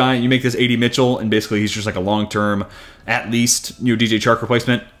City Chiefs guy, you make this A.D. Mitchell, and basically he's just like a long-term, at least, DJ Chark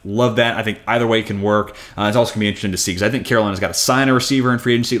replacement. Love that. I think either way can work. It's also going to be interesting to see, because I think Carolina's got to sign a receiver in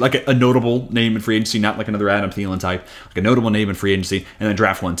free agency, like a notable name in free agency, not like another Adam Thielen type, like a notable name in free agency, and then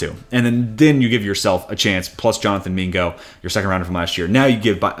draft one too. And then you give yourself a chance, plus Jonathan Mingo, your second rounder from last year. Now you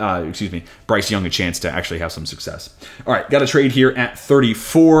give, Bryce Young a chance to actually have some success. All right, got a trade here at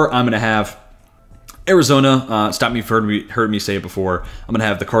 34. I'm going to have Arizona, stop me if you heard me say it before. I'm going to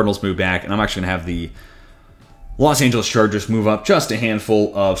have the Cardinals move back, and I'm actually going to have the Los Angeles Chargers move up just a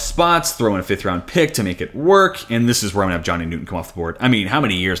handful of spots, throw in a 5th-round pick to make it work, and this is where I'm going to have Johnny Newton come off the board. I mean, how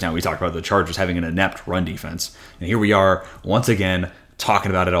many years now we talked about the Chargers having an inept run defense, and here we are once again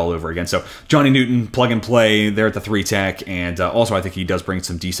talking about it all over again. So Johnny Newton, plug and play there at the 3-tech, and also I think he does bring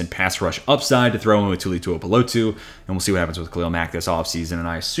some decent pass rush upside to throw in with Tuli Tuipulotu, and we'll see what happens with Khalil Mack this offseason, and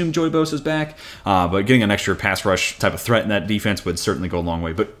I assume Joey Bosa's back, but getting an extra pass rush type of threat in that defense would certainly go a long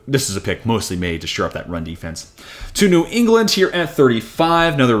way, but this is a pick mostly made to shore up that run defense. To New England here at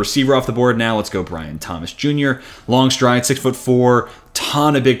 35, another receiver off the board now. Let's go Brian Thomas Jr. Long stride, 6'4",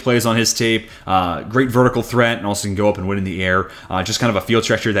 ton of big plays on his tape, great vertical threat, and also can go up and win in the air. Just kind of a field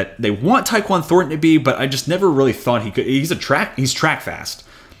stretcher that they want Tyquan Thornton to be, but I just never really thought he could. He's track fast.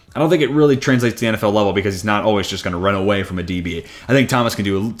 I don't think it really translates to the NFL level, because he's not always just going to run away from a DB. I think Thomas can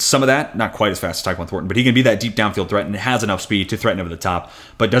do some of that, not quite as fast as Tyquan Thornton, but he can be that deep downfield threat and has enough speed to threaten over the top,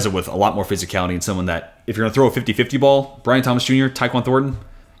 but does it with a lot more physicality, and someone that, if you're going to throw a 50-50 ball, Brian Thomas Jr., Tyquan Thornton,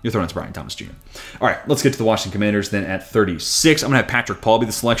 you're throwing to Brian Thomas Jr. All right, let's get to the Washington Commanders then at 36. I'm going to have Patrick Paul be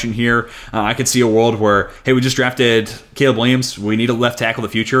the selection here. I could see a world where, hey, we just drafted Caleb Williams. We need a left tackle of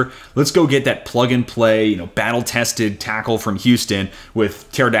the future. Let's go get that plug-and-play, battle-tested tackle from Houston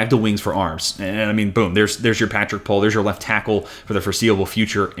with pterodactyl wings for arms. And I mean, boom, there's your Patrick Paul. There's your left tackle for the foreseeable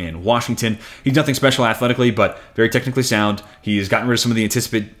future in Washington. He's nothing special athletically, but very technically sound. He's gotten rid of some of the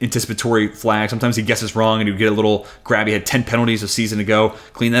anticipatory flags. Sometimes he guesses wrong and he'd get a little grab. He had 10 penalties a season ago.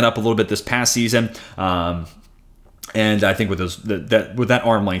 Clean that up a little bit this past season. And I think with with that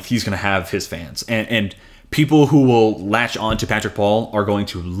arm length, he's going to have his fans. And people who will latch on to Patrick Paul are going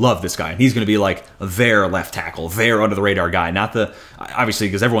to love this guy. And he's going to be like their left tackle, their under-the-radar guy. Not the, obviously,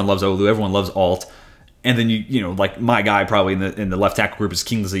 because everyone loves Olu, everyone loves Alt. And then, like my guy probably in the left tackle group is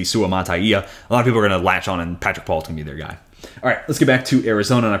Kingsley Suamataia. A lot of people are going to latch on, and Patrick Paul's going to be their guy. All right, let's get back to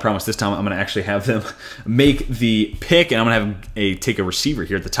Arizona, and I promise this time I'm going to actually have them make the pick, and I'm going to have them take a receiver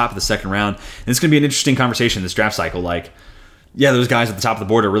here at the top of the second round. And it's going to be an interesting conversation this draft cycle. Like, yeah, those guys at the top of the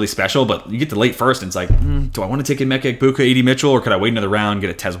board are really special, but you get to late first, and it's like, do I want to take Emeka Egbuka, A.D. Mitchell, or could I wait another round, get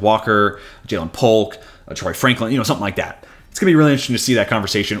a Tez Walker, Jalen Polk, a Troy Franklin, something like that. It's going to be really interesting to see that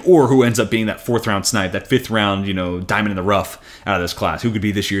conversation, or who ends up being that fourth-round snipe, that fifth-round, diamond in the rough out of this class. Who could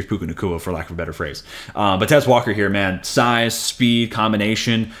be this year's Puka Nacua, for lack of a better phrase. But Tez Walker here, man, size, speed,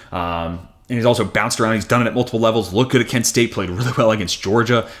 combination, and he's also bounced around. He's done it at multiple levels. Looked good at Kent State. Played really well against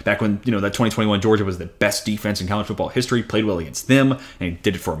Georgia. Back when, that 2021 Georgia was the best defense in college football history. Played well against them. And he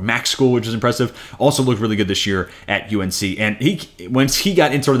did it for a MAC school, which is impressive. Also looked really good this year at UNC. And once he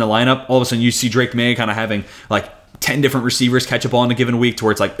got inserted in the lineup, all of a sudden you see Drake May kind of having, 10 different receivers catch a ball in a given week to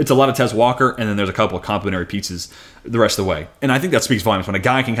where it's a lot of Tez Walker, and then there's a couple of complementary pieces the rest of the way. And I think that speaks volumes when a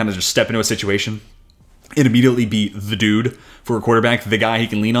guy can kind of just step into a situation and immediately be the dude for a quarterback, the guy he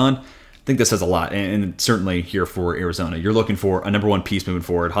can lean on. I think this says a lot, and certainly here for Arizona. You're looking for a number one piece moving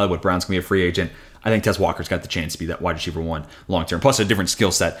forward. Hollywood Brown's going to be a free agent. I think Tez Walker's got the chance to be that wide receiver one long term, plus a different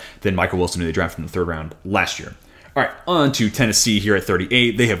skill set than Michael Wilson, who they drafted in the third round last year. All right, on to Tennessee here at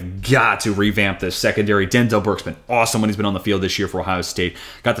 38. They have got to revamp this secondary. Denzel Burke's been awesome when he's been on the field this year for Ohio State.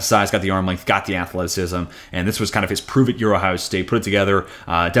 Got the size, got the arm length, got the athleticism, and this was kind of his prove-it-year Ohio State. Put it together.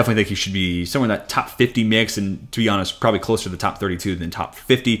 Definitely think he should be somewhere in that top 50 mix, and to be honest, probably closer to the top 32 than top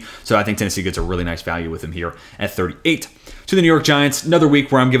 50. So I think Tennessee gets a really nice value with him here at 38. To the New York Giants, another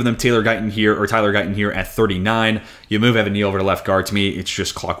week where I'm giving them Tyler Guyton here at 39. You move Evan Neal over to left guard. To me, it's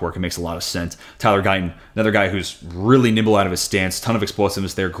just clockwork. It makes a lot of sense. Tyler Guyton, another guy who's really nimble out of his stance, ton of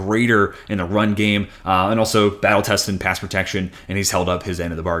explosiveness there, greater in the run game, and also battle-tested in pass protection, and he's held up his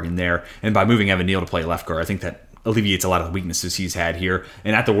end of the bargain there. And by moving Evan Neal to play left guard, I think that alleviates a lot of the weaknesses he's had here.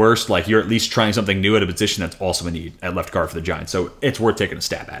 And at the worst, you're at least trying something new at a position that's also a need at left guard for the Giants. So it's worth taking a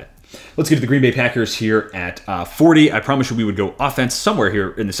stab at it. Let's get to the Green Bay Packers here at 40. I promise you we would go offense somewhere here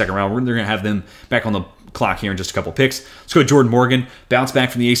in the second round. We're going to have them back on the clock here in just a couple picks. Let's go to Jordan Morgan. Bounce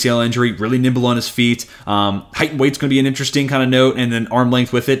back from the ACL injury. Really nimble on his feet. Height and weight's going to be an interesting kind of note, and then arm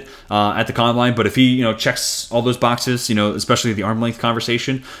length with it at the combine. But if he checks all those boxes, especially the arm length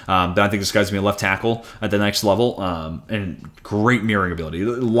conversation, then I think this guy's going to be a left tackle at the next level. And great mirroring ability. A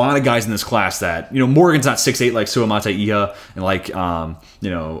lot of guys in this class that, Morgan's not 6'8" like Suamataia and like, Olu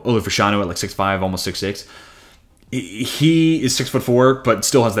Fashanu at 6'5", almost 6'6". He is 6'4", but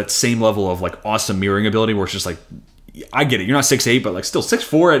still has that same level of awesome mirroring ability where it's just I get it. You're not 6'8", but still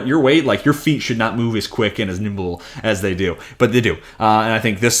 6'4" at your weight. Your feet should not move as quick and as nimble as they do, but they do. And I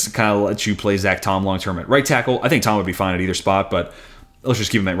think this kind of lets you play Zach Tom long term at right tackle. I think Tom would be fine at either spot, but let's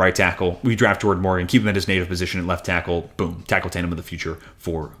just keep him at right tackle. We draft Jordan Morgan, keep him at his native position at left tackle. Boom, tackle tandem of the future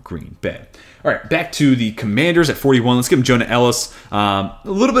for Green Bay. All right, back to the Commanders at 41. Let's give him Jonah Ellis. A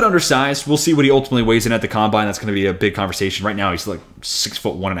little bit undersized. We'll see what he ultimately weighs in at the combine. That's going to be a big conversation. Right now, he's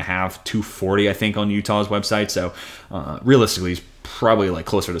 6'1.5", 240, I think, on Utah's website. So realistically, he's probably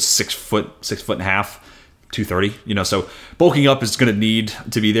closer to 6 foot, 6'1.5", 230. So bulking up is going to need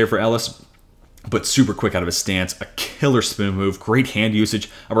to be there for Ellis. But super quick out of his stance, a killer spin move, great hand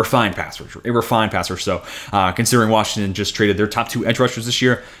usage, a refined pass rusher. So considering Washington just traded their top 2 edge rushers this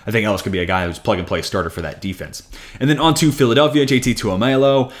year, I think Ellis could be a guy who's plug-and-play starter for that defense. And then on to Philadelphia, JT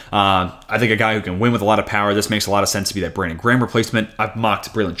Tuamelo. I think a guy who can win with a lot of power. This makes a lot of sense to be that Brandon Graham replacement. I've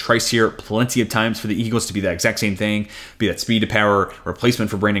mocked Braylon Trice here plenty of times for the Eagles to be that exact same thing, be that speed to power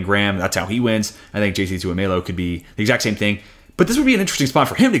replacement for Brandon Graham. That's how he wins. I think JT Tuamelo could be the exact same thing. But this would be an interesting spot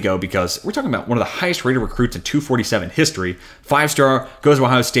for him to go because we're talking about one of the highest rated recruits in 247 history. 5-star, goes to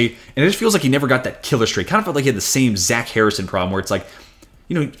Ohio State, and it just feels like he never got that killer streak. Kind of felt like he had the same Zach Harrison problem where it's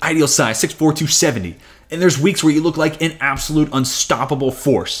ideal size, 6'4", 270. And there's weeks where you look like an absolute unstoppable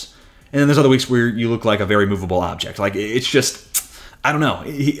force. And then there's other weeks where you look like a very movable object. It's just, I don't know.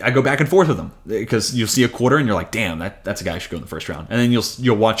 I go back and forth with him because you'll see a quarter and you're like, damn, that's a guy who should go in the first round. And then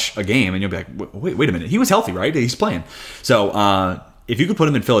you'll watch a game and you'll be like, wait a minute. He was healthy, right? He's playing. So if you could put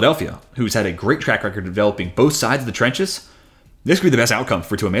him in Philadelphia, who's had a great track record of developing both sides of the trenches, this could be the best outcome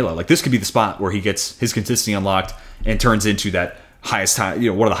for Tuamelo. Like, this could be the spot where he gets his consistency unlocked and turns into that highest, one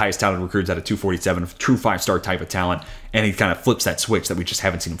of the highest talented recruits out of 247, true 5-star type of talent. And he kind of flips that switch that we just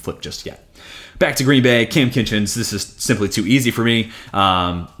haven't seen him flip just yet. Back to Green Bay, Cam Kinchens. This is simply too easy for me.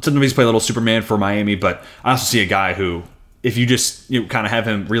 Sometimes he's played a little Superman for Miami, but I also see a guy who, if you just kind of have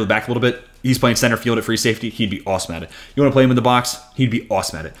him reel it back a little bit, he's playing center field at free safety. He'd be awesome at it. You want to play him in the box? He'd be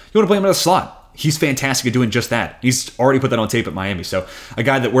awesome at it. You want to play him in a slot? He's fantastic at doing just that. He's already put that on tape at Miami. So a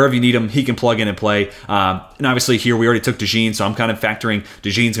guy that wherever you need him, he can plug in and play. And obviously here we already took DeJean, so I'm kind of factoring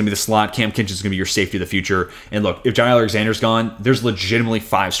DeJean's going to be the slot. Cam Kinchens is going to be your safety of the future. And look, if Jair Alexander's gone, there's legitimately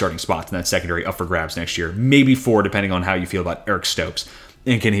 5 starting spots in that secondary up for grabs next year. Maybe 4, depending on how you feel about Eric Stokes.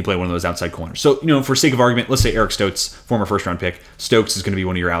 And can he play one of those outside corners? So, for sake of argument, let's say Eric Stokes, former first-round pick, Stokes is going to be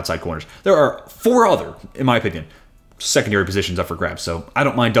one of your outside corners. There are 4 other, in my opinion, secondary positions up for grabs, so I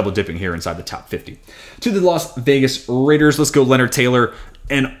don't mind double dipping here inside the top 50. To the Las Vegas Raiders, let's go Leonard Taylor,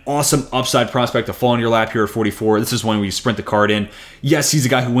 an awesome upside prospect to fall in your lap here at 44. This is one where you sprint the card in. Yes, he's a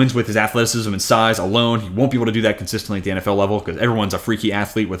guy who wins with his athleticism and size alone. He won't be able to do that consistently at the NFL level because everyone's a freaky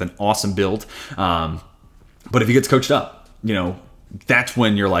athlete with an awesome build. But if he gets coached up, that's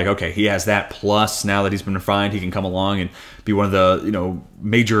when you're like, okay, he has that. Plus, now that he's been refined, he can come along and be one of the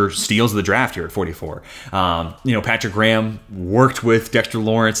major steals of the draft here at 44. Patrick Graham worked with Dexter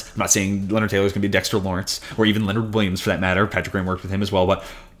Lawrence. I'm not saying Leonard Taylor's going to be Dexter Lawrence or even Leonard Williams for that matter. Patrick Graham worked with him as well, but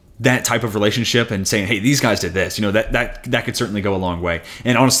that type of relationship and saying, hey, these guys did this, that could certainly go a long way.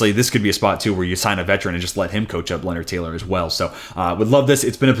 And honestly, this could be a spot too where you sign a veteran and just let him coach up Leonard Taylor as well. So would love this.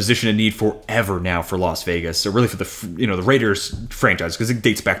 It's been a position of need forever now for Las Vegas. So really for the Raiders franchise, because it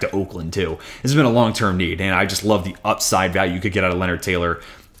dates back to Oakland too. This has been a long-term need, and I just love the upside value you could get out of Leonard Taylor.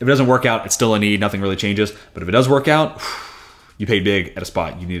 If it doesn't work out, it's still a need. Nothing really changes. But if it does work out, you paid big at a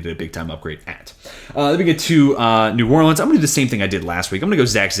spot you needed a big-time upgrade at. Let me get to New Orleans. I'm going to do the same thing I did last week. I'm going to go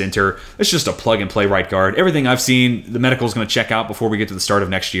Zach Zinter. It's just a plug-and-play right guard. Everything I've seen, the medical is going to check out before we get to the start of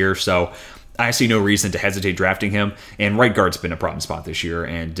next year, so I see no reason to hesitate drafting him. And right guard's been a problem spot this year,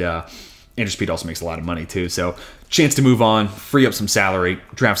 and Andrew Speed also makes a lot of money, too. So chance to move on, free up some salary,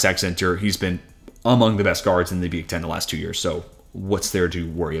 draft Zach Zinter. He's been among the best guards in the Big Ten the last 2 years, so what's there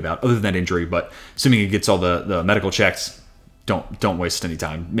to worry about other than that injury? But assuming he gets all the medical checks, don't waste any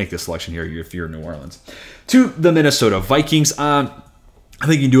time. Make this selection here if you're in New Orleans. To the Minnesota Vikings. I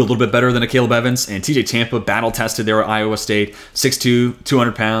think you can do a little bit better than a Caleb Evans. And TJ Tampa, battle-tested there at Iowa State. 6'2",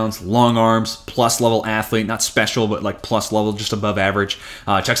 200 pounds, long arms, plus-level athlete. Not special, but like plus-level, just above average.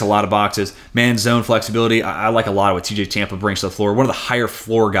 Checks a lot of boxes. Man-zone flexibility. I like a lot of what TJ Tampa brings to the floor. One of the higher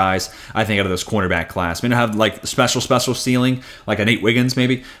floor guys, I think, out of this cornerback class. May not have like special ceiling, like a Nate Wiggins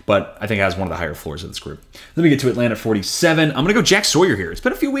maybe, but I think it has one of the higher floors of this group. Let me get to Atlanta 47. I'm going to go Jack Sawyer here. It's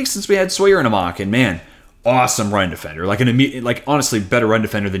been a few weeks since we had Sawyer in a mock, and man, awesome run defender, honestly better run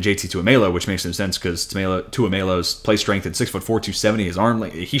defender than JT Tuamelo, which makes no sense because Tuamelo's play strength at 6'4", 270, his arm,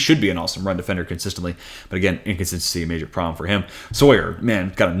 he should be an awesome run defender consistently, but again, inconsistency a major problem for him. Sawyer,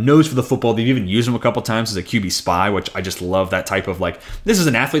 man, got a nose for the football. They've even used him a couple times as a QB spy, which I just love that type of this is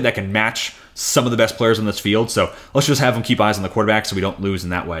an athlete that can match some of the best players on this field, so let's just have him keep eyes on the quarterback so we don't lose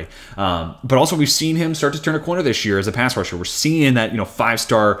in that way. But also we've seen him start to turn a corner this year as a pass rusher. We're seeing that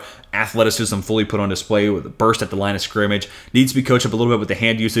 5-star athleticism fully put on display with a burst at the line of scrimmage. Needs to be coached up a little bit with the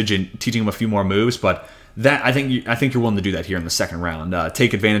hand usage and teaching him a few more moves, but that I think you're willing to do that here in the second round.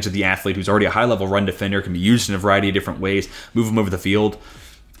 Take advantage of the athlete who's already a high-level run defender, can be used in a variety of different ways, move him over the field.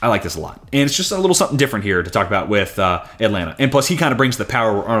 I like this a lot. And it's just a little something different here to talk about with Atlanta. And plus, he kind of brings the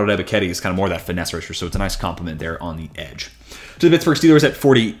power where Arnold Ebiketie is kind of more of that finesse rusher, so it's a nice compliment there on the edge. To the Pittsburgh Steelers at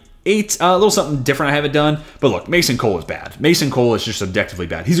 48. A little something different I haven't done. But look, Mason Cole is bad. Mason Cole is just objectively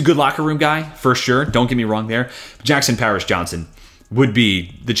bad. He's a good locker room guy, for sure. Don't get me wrong there. But Jackson Powers Johnson would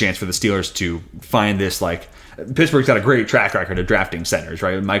be the chance for the Steelers to find this, Pittsburgh's got a great track record of drafting centers,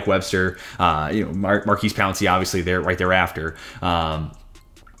 right? Mike Webster, Marquise Pouncey, obviously, right thereafter.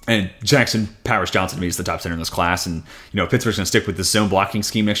 And Jackson Powers Johnson to me is the top center in this class. And, Pittsburgh's going to stick with this zone blocking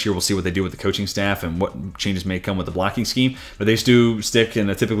scheme next year. We'll see what they do with the coaching staff and what changes may come with the blocking scheme. But they do stick in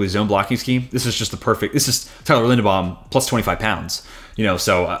a typically zone blocking scheme. This is just this is Tyler Linderbaum plus 25 pounds.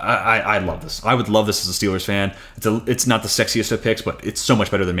 So I love this. I would love this as a Steelers fan. It's not the sexiest of picks, but it's so much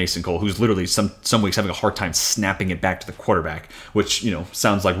better than Mason Cole, who's literally some weeks having a hard time snapping it back to the quarterback, which,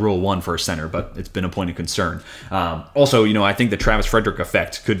 sounds like rule one for a center, but it's been a point of concern. Also, I think the Travis Frederick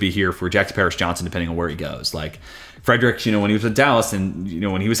effect could be here for Jackson Powers Johnson, depending on where he goes. Frederick, when he was with Dallas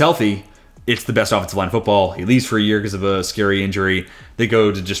and, when he was healthy, it's the best offensive line in football. He leaves for a year because of a scary injury. They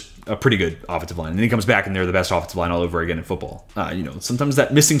go to just a pretty good offensive line. And then he comes back and they're the best offensive line all over again in football. Sometimes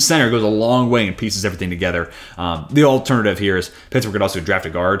that missing center goes a long way and pieces everything together. The alternative here is Pittsburgh could also draft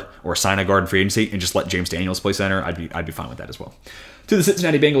a guard or sign a guard in free agency and just let James Daniels play center. I'd be fine with that as well. To the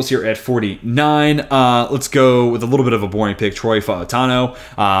Cincinnati Bengals here at 49. Let's go with a little bit of a boring pick, Troy Fautano.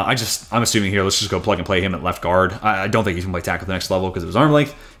 I'm assuming here, let's just go plug and play him at left guard. I don't think he's going to play tackle at the next level because of his arm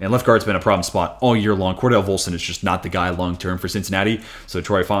length, and left guard's been a problem spot all year long. Cordell Volson is just not the guy long-term for Cincinnati. So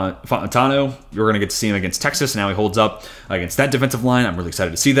Troy Fautano, you're going to get to see him against Texas, and now he holds up against that defensive line. I'm really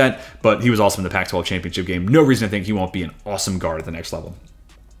excited to see that, but he was also in the Pac-12 championship game. No reason to think he won't be an awesome guard at the next level.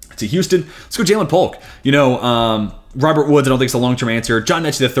 To Houston, let's go Jalen Polk. Robert Woods, I don't think it's a long-term answer. John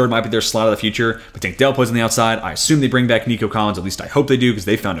Mechie III might be their slot of the future, but Tank Dell plays on the outside. I assume they bring back Nico Collins. At least I hope they do, because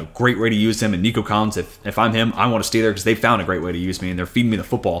they found a great way to use him. And Nico Collins, if I'm him, I want to stay there because they found a great way to use me, and they're feeding me the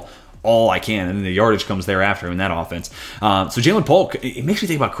football all I can, and then the yardage comes thereafter in that offense. So Jalen Polk, it makes me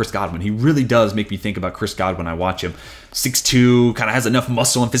think about Chris Godwin. He really does make me think about Chris Godwin when I watch him. 6'2", kind of has enough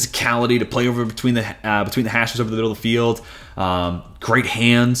muscle and physicality to play over between the hashes over the middle of the field. Great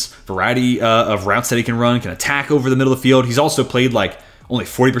hands, variety of routes that he can run, can attack over the middle of the field. He's also played like only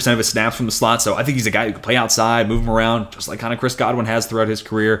 40% of his snaps from the slot, so I think he's a guy who can play outside, move him around, just like kind of Chris Godwin has throughout his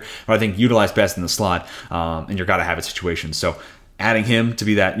career, but I think utilized best in the slot, and you're got to have it situation. So adding him to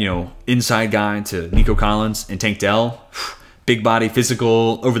be that, inside guy to Nico Collins and Tank Dell, big body,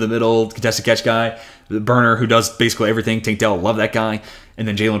 physical, over the middle, contested catch guy, the burner who does basically everything. Tank Dell, love that guy. And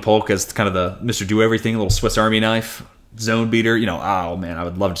then Jalen Polk as kind of the Mr. Do-Everything, a little Swiss Army knife, zone beater. Oh man, I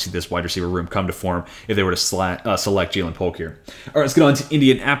would love to see this wide receiver room come to form if they were to select Jalen Polk here. All right, let's get on to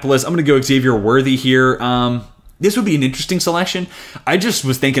Indianapolis. I'm going to go Xavier Worthy here. This would be an interesting selection. I just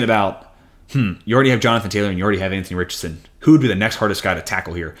was thinking about, you already have Jonathan Taylor and you already have Anthony Richardson. Who would be the next hardest guy to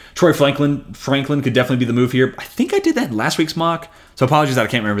tackle here? Troy Franklin could definitely be the move here. I think I did that in last week's mock, so apologies that I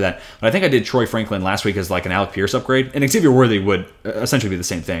can't remember that. But I think I did Troy Franklin last week as like an Alec Pierce upgrade, and Xavier Worthy would essentially be the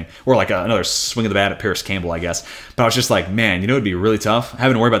same thing, or like another swing of the bat at Paris Campbell, I guess. But I was just like, man, it'd be really tough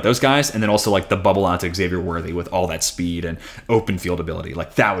having to worry about those guys, and then also like the bubble onto Xavier Worthy with all that speed and open field ability.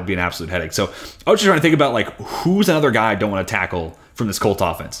 Like that would be an absolute headache. So I was just trying to think about like who's another guy I don't want to tackle from this Colts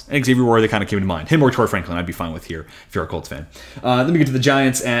offense. And Xavier Worthy kind of came to mind. Him or Troy Franklin, I'd be fine with here if you're a Colts fan. Then we get to the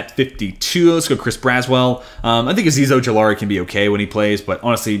Giants at 52. Let's go Chris Braswell. I think Azeez Ojulari can be okay when he plays, but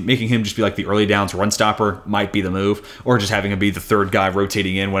honestly, making him just be like the early downs run stopper might be the move, or just having him be the third guy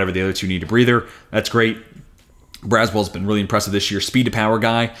rotating in whenever the other two need a breather. That's great. Braswell's been really impressive this year. Speed to power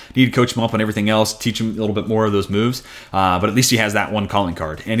guy. Need to coach him up on everything else, teach him a little bit more of those moves. But at least he has that one calling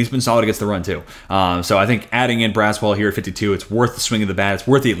card. And he's been solid against the run too. So I think adding in Braswell here at 52, it's worth the swing of the bat. It's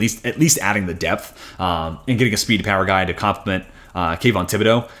worth the, at least adding the depth and getting a speed to power guy to complement Kayvon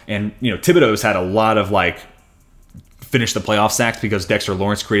Thibodeau. And Thibodeau's had a lot of finish the playoff sacks because Dexter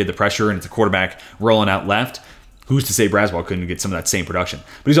Lawrence created the pressure and it's a quarterback rolling out left. Who's to say Braswell couldn't get some of that same production?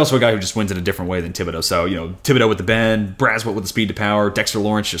 But he's also a guy who just wins in a different way than Thibodeau. So, Thibodeau with the bend, Braswell with the speed to power, Dexter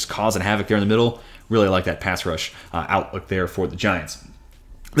Lawrence just causing havoc there in the middle. Really like that pass rush outlook there for the Giants.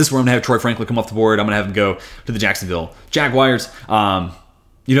 This is where I'm going to have Troy Franklin come off the board. I'm going to have him go to the Jacksonville Jaguars.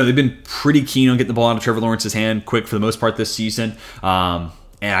 They've been pretty keen on getting the ball out of Trevor Lawrence's hand quick for the most part this season.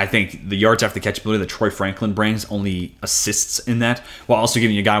 And I think the yards after the catchability that Troy Franklin brings only assists in that, while also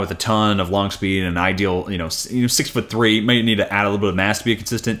giving you a guy with a ton of long speed and an ideal, 6'3", might need to add a little bit of mass to be a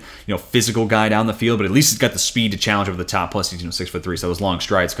consistent, physical guy down the field, but at least he's got the speed to challenge over the top. Plus he's 6'3", so those long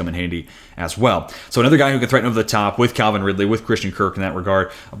strides come in handy as well. So another guy who can threaten over the top with Calvin Ridley, with Christian Kirk in that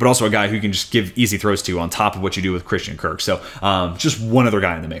regard, but also a guy who can just give easy throws to on top of what you do with Christian Kirk. So just one other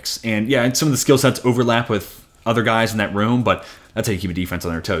guy in the mix. And yeah, some of the skill sets overlap with other guys in that room, but that's how you keep a defense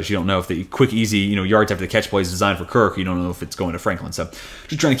on their toes. You don't know if the quick, easy, yards after the catch play is designed for Kirk. You don't know if it's going to Franklin. So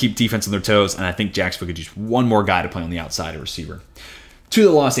just trying to keep defense on their toes, and I think Jacksonville could use one more guy to play on the outside, a receiver. To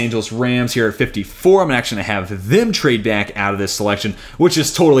the Los Angeles Rams here at 54. I'm actually going to have them trade back out of this selection, which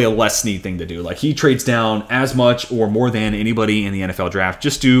is totally a Les Snead thing to do. Like, he trades down as much or more than anybody in the NFL draft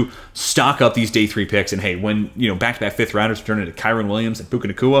just to stock up these day 3 picks. And hey, when, back-to-back 5th rounders turn into Kyron Williams and Puka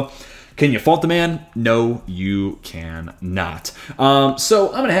Nacua, can you fault the man? No, you cannot. So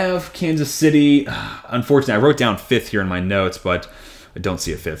I'm going to have Kansas City. Unfortunately, I wrote down 5th here in my notes, but I don't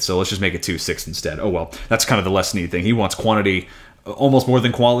see a 5th. So let's just make it 6th instead. Oh, well, that's kind of the Les Snead thing. He wants quantity almost more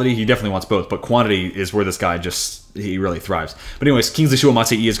than quality. He definitely wants both, but quantity is where this guy he really thrives. But anyways, Kingsley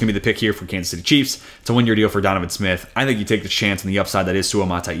Suamataia is going to be the pick here for Kansas City Chiefs. It's a one-year deal for Donovan Smith. I think you take the chance on the upside that is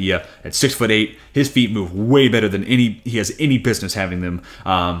Suamataia at 6'8". His feet move way better than he has any business having them.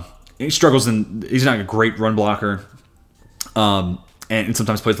 he struggles and he's not a great run blocker. And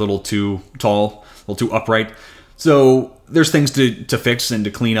sometimes plays a little too tall, a little too upright. So there's things to fix and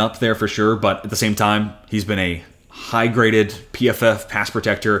to clean up there for sure. But at the same time, he's been a high-graded PFF pass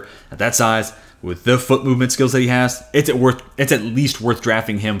protector at that size with the foot movement skills that he has. It's at least worth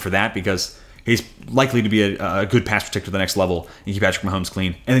drafting him for that because he's likely to be a good pass protector to the next level and keep Patrick Mahomes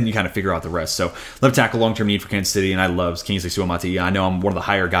clean. And then you kind of figure out the rest. So left tackle, long-term need for Kansas City, and I love Kingsley Suamataia. I know I'm one of the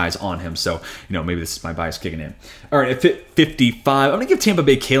higher guys on him, so maybe this is my bias kicking in. All right, at 55, I'm going to give Tampa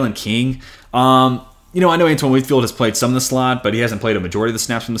Bay Kalen King. I know Antoine Winfield has played some in the slot, but he hasn't played a majority of the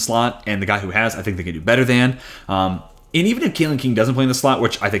snaps from the slot. And the guy who has, I think they can do better than. And even if Kalen King doesn't play in the slot,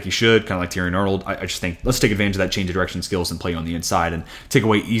 which I think he should, kind of like Terry Arnold, I just think let's take advantage of that change of direction skills and play on the inside and take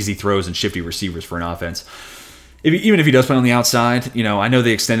away easy throws and shifty receivers for an offense. Even if he does play on the outside, I know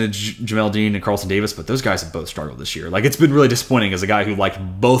they extended Jamel Dean and Carlton Davis, but those guys have both struggled this year. Like, it's been really disappointing as a guy who liked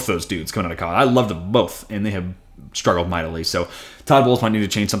both those dudes coming out of college. I loved them both, and they have struggled mightily. So Todd Bowles might need to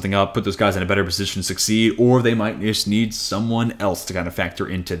change something up, put those guys in a better position to succeed, or they might just need someone else to kind of factor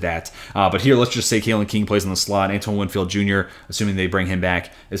into that. But here, let's just say Kalen King plays in the slot. Antoine Winfield Jr., assuming they bring him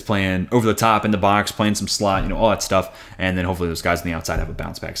back, is playing over the top in the box, playing some slot, all that stuff. And then hopefully those guys on the outside have a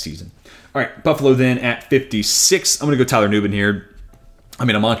bounce-back season. All right, Buffalo then at 56. I'm going to go Tyler Nubin here. I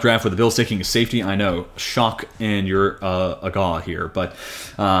mean, a mock draft with the Bills taking a safety. I know, shock, and you're a gaw here. But,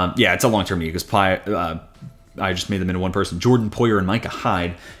 yeah, it's a long-term need because I just made them into one person. Jordan Poyer and Micah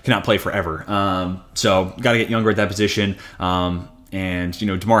Hyde cannot play forever. So got to get younger at that position. And,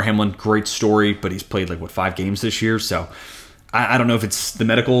 DeMar Hamlin, great story, but he's played 5 games this year. So I don't know if it's the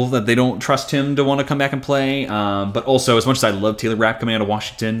medical that they don't trust him to want to come back and play. But also, as much as I love Taylor Rapp coming out of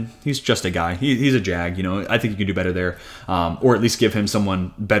Washington, he's just a guy. He's a jag. I think you can do better there. Or at least give him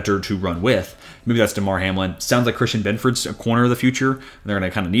someone better to run with. Maybe that's DeMar Hamlin. Sounds like Christian Benford's a corner of the future. They're going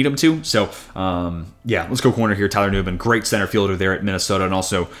to kind of need him to. So, yeah, let's go corner here. Tyler Nubin, great center fielder there at Minnesota. And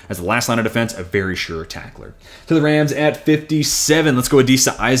also, as the last line of defense, a very sure tackler. To the Rams at 57. Let's go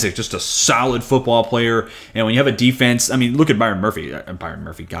Adisa Isaac. Just a solid football player. And when you have a defense, I mean, look at Byron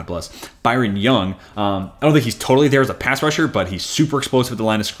Murphy, God bless. Byron Young, I don't think he's totally there as a pass rusher, but he's super explosive at the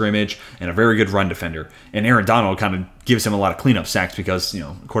line of scrimmage and a very good run defender. And Aaron Donald kind of gives him a lot of cleanup sacks because,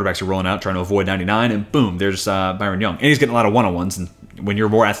 quarterbacks are rolling out trying to avoid 99, and boom, there's Byron Young. And he's getting a lot of one-on-ones, and when you're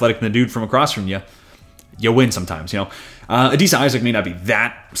more athletic than the dude from across from you, you win sometimes, Adisa Isaac may not be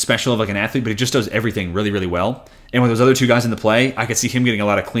that special of an athlete, but he just does everything really, really well. And with those other two guys in the play, I could see him getting a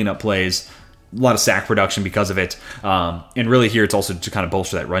lot of cleanup plays, a lot of sack production because of it. And really here, it's also to kind of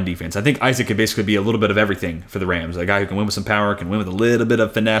bolster that run defense. I think Isaac could basically be a little bit of everything for the Rams. A guy who can win with some power, can win with a little bit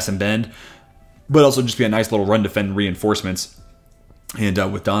of finesse and bend, but also just be a nice little run defend reinforcements. And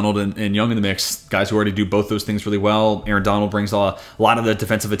with Donald and Young in the mix, guys who already do both those things really well. Aaron Donald brings a lot of the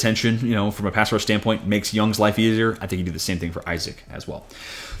defensive attention, from a pass rush standpoint, makes Young's life easier. I think you do the same thing for Isaac as well.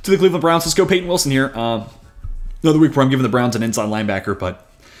 To the Cleveland Browns, let's go Peyton Wilson here. Another week where I'm giving the Browns an inside linebacker, but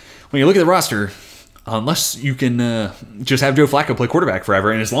when you look at the roster, unless you can just have Joe Flacco play quarterback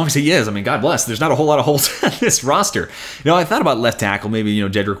forever, and as long as he is, I mean, God bless, there's not a whole lot of holes in this roster. I thought about left tackle, maybe,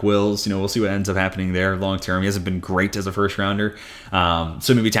 Jedrick Wills. We'll see what ends up happening there long term. He hasn't been great as a first rounder,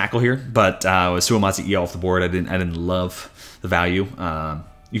 so maybe tackle here. But with Suamataia off the board, I didn't love the value.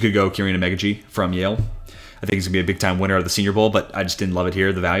 You could go Kieran Amegaji from Yale. I think he's going to be a big-time winner of the Senior Bowl, but I just didn't love it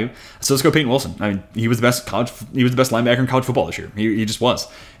here, the value. So let's go Peyton Wilson. I mean, he was the best linebacker in college football this year. He just was.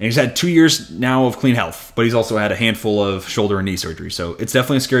 And he's had 2 years now of clean health, but he's also had a handful of shoulder and knee surgery. So it's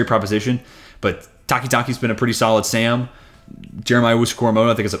definitely a scary proposition, but Taki's been a pretty solid Sam. Jeremiah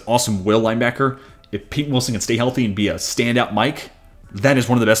Wusu-Koramoto, I think, is an awesome will linebacker. If Peyton Wilson can stay healthy and be a standout Mike, that is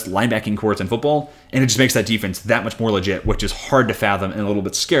one of the best linebacking corps in football, and it just makes that defense that much more legit, which is hard to fathom and a little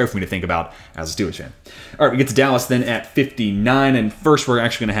bit scary for me to think about as a Steelers fan. All right, we get to Dallas then at 59, and first we're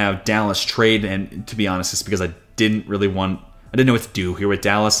actually going to have Dallas trade, and to be honest, it's because I didn't know what to do here with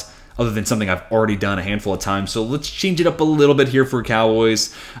Dallas, other than something I've already done a handful of times, so let's change it up a little bit here for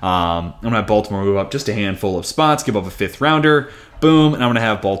Cowboys. I'm going to have Baltimore move up just a handful of spots, give up a 5th rounder, boom, and I'm going to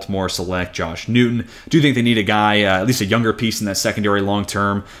have Baltimore select Josh Newton. Do think they need a guy, at least a younger piece in that secondary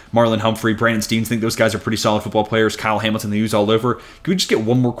long-term. Marlon Humphrey, Brandon Steens, think those guys are pretty solid football players. Kyle Hamilton, they use all over. Can we just get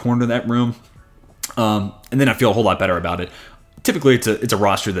one more corner in that room? And then I feel a whole lot better about it. Typically, it's a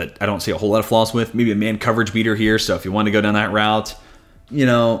roster that I don't see a whole lot of flaws with. Maybe a man coverage beater here, so if you want to go down that route,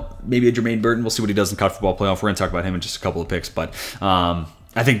 maybe a Jermaine Burton. We'll see what he does in college football playoff. We're going to talk about him in just a couple of picks, but I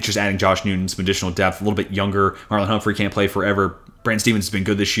think just adding Josh Newton, some additional depth, a little bit younger. Marlon Humphrey can't play forever. Brandon Stephens has been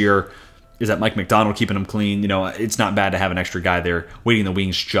good this year. is that Mike McDonald keeping them clean? You know, it's not bad to have an extra guy there waiting in the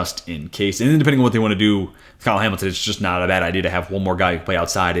wings just in case. And then depending on what they want to do with Kyle Hamilton, it's just not a bad idea to have one more guy who can play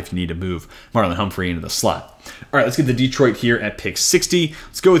outside if you need to move Marlon Humphrey into the slot. All right, let's get to Detroit here at pick 60.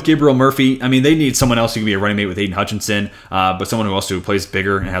 Let's go with Gabriel Murphy. I mean, they need someone else who can be a running mate with Aiden Hutchinson, but someone who also plays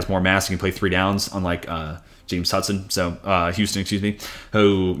bigger and has more mass and can play 3 downs, unlike James Hudson, Houston, excuse me,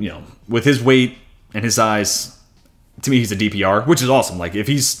 who, you know, with his weight and his size, to me, he's a DPR, which is awesome. Like, if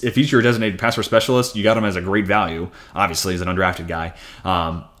he's your designated pass rush specialist, you got him as a great value, obviously, as an undrafted guy.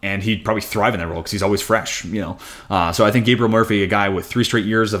 And he'd probably thrive in that role because he's always fresh, you know. So I think Gabriel Murphy, a guy with 3 straight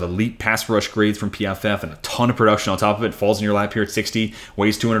years of elite pass rush grades from PFF and a ton of production on top of it, falls in your lap here at 60,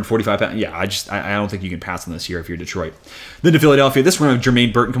 weighs 245 pounds. Yeah, I don't think you can pass on this here if you're Detroit. Then to Philadelphia, this one,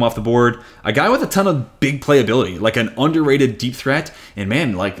 Jermaine Burton come off the board. A guy with a ton of big playability, like an underrated deep threat. And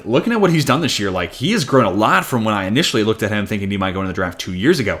man, like, looking at what he's done this year, like, he has grown a lot from when I initially looked at him thinking he might go into the draft 2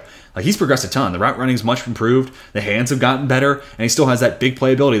 years ago. Like, he's progressed a ton. The route running is much improved. The hands have gotten better. And he still has that big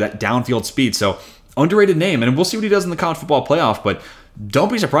playability, that downfield speed. So, underrated name. And we'll see what he does in the college football playoff. But don't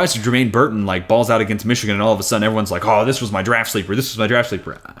be surprised if Jermaine Burton, like, balls out against Michigan and all of a sudden everyone's like, oh, this was my draft sleeper. This was my draft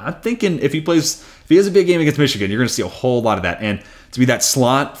sleeper. I'm thinking if he has a big game against Michigan, you're going to see a whole lot of that. And to be that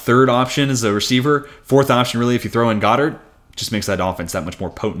slot, 3rd option as a receiver, 4th option really if you throw in Goddard, just makes that offense that much more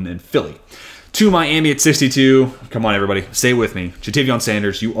potent in Philly. To Miami at 62. Come on, everybody. Stay with me. Ja'Tavion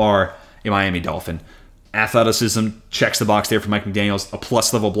Sanders, you are a Miami Dolphin. Athleticism checks the box there for Mike McDaniels. A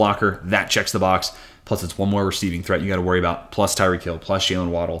plus-level blocker, that checks the box. Plus, it's one more receiving threat you got to worry about. Plus Tyreek Hill, plus Jalen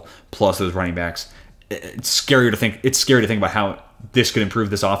Waddle, plus those running backs. It's scary to think about how this could improve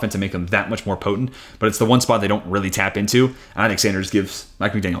this offense and make them that much more potent. But it's the one spot they don't really tap into. And I think Sanders gives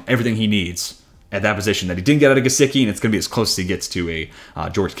Mike McDaniel everything he needs at that position that he didn't get out of Gesicki, and it's going to be as close as he gets to a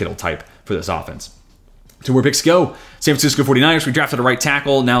George Kittle type for this offense. To where picks go, San Francisco 49ers, we drafted a right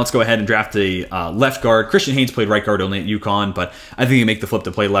tackle. Now let's go ahead and draft a left guard. Christian Haynes played right guard only at UConn, but I think he make the flip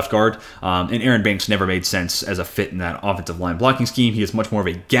to play left guard. And Aaron Banks never made sense as a fit in that offensive line blocking scheme. He is much more of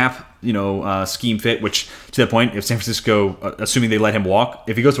a gap, scheme fit, which to that point, if San Francisco, assuming they let him walk,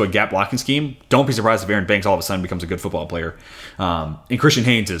 if he goes to a gap blocking scheme, don't be surprised if Aaron Banks all of a sudden becomes a good football player. And Christian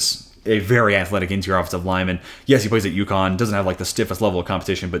Haynes is a very athletic interior offensive lineman. Yes, he plays at UConn, doesn't have like the stiffest level of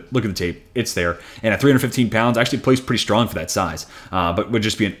competition, but look at the tape, it's there. And at 315 pounds, actually plays pretty strong for that size, but would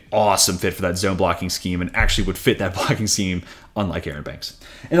just be an awesome fit for that zone blocking scheme and actually would fit that blocking scheme unlike Aaron Banks.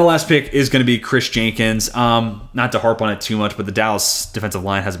 And the last pick is going to be Chris Jenkins. Not to harp on it too much, but the Dallas defensive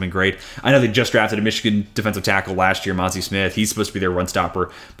line hasn't been great. I know they just drafted a Michigan defensive tackle last year, Mozzie Smith. He's supposed to be their run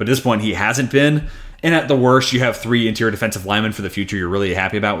stopper, but at this point, he hasn't been. And at the worst, you have 3 interior defensive linemen for the future you're really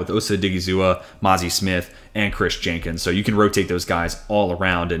happy about with Osa Odighizuwa, Mozzie Smith, and Chris Jenkins. So you can rotate those guys all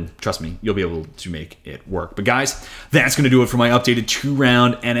around, and trust me, you'll be able to make it work. But guys, that's going to do it for my updated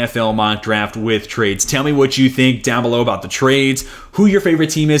 2-round NFL mock draft with trades. Tell me what you think down below about the trades, who your favorite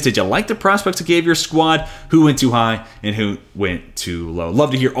team is. Did you like the prospects that gave your squad? Who went too high and who went too low?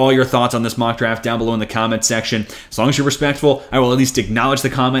 Love to hear all your thoughts on this mock draft down below in the comment section. As long as you're respectful, I will at least acknowledge the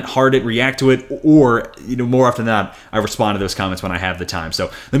comment, heart it, react to it, or more often than not, I respond to those comments when I have the time.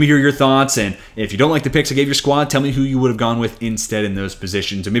 So let me hear your thoughts, and if you don't like the picks I gave your squad, tell me who you would have gone with instead in those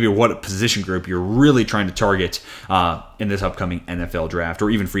positions, and maybe what position group you're really trying to target in this upcoming NFL draft, or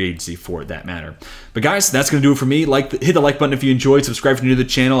even free agency for that matter. But guys, that's going to do it for me. Hit the like button if you enjoyed. Subscribe if you're new to the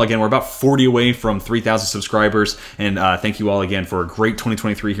channel. Again, we're about 40 away from 3,000 subscribers, and thank you all again for a great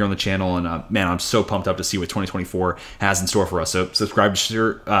 2023 here on the channel. And man, I'm so pumped up to see what 2024 has in store for us. So subscribe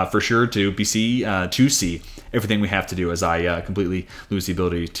for sure to see everything we have to do as I completely lose the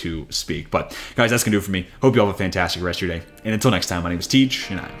ability to speak. But guys, that's going to do it for me. Hope you all have a fantastic rest of your day. And until next time, my name is Teach,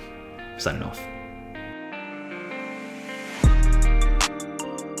 and I'm signing off.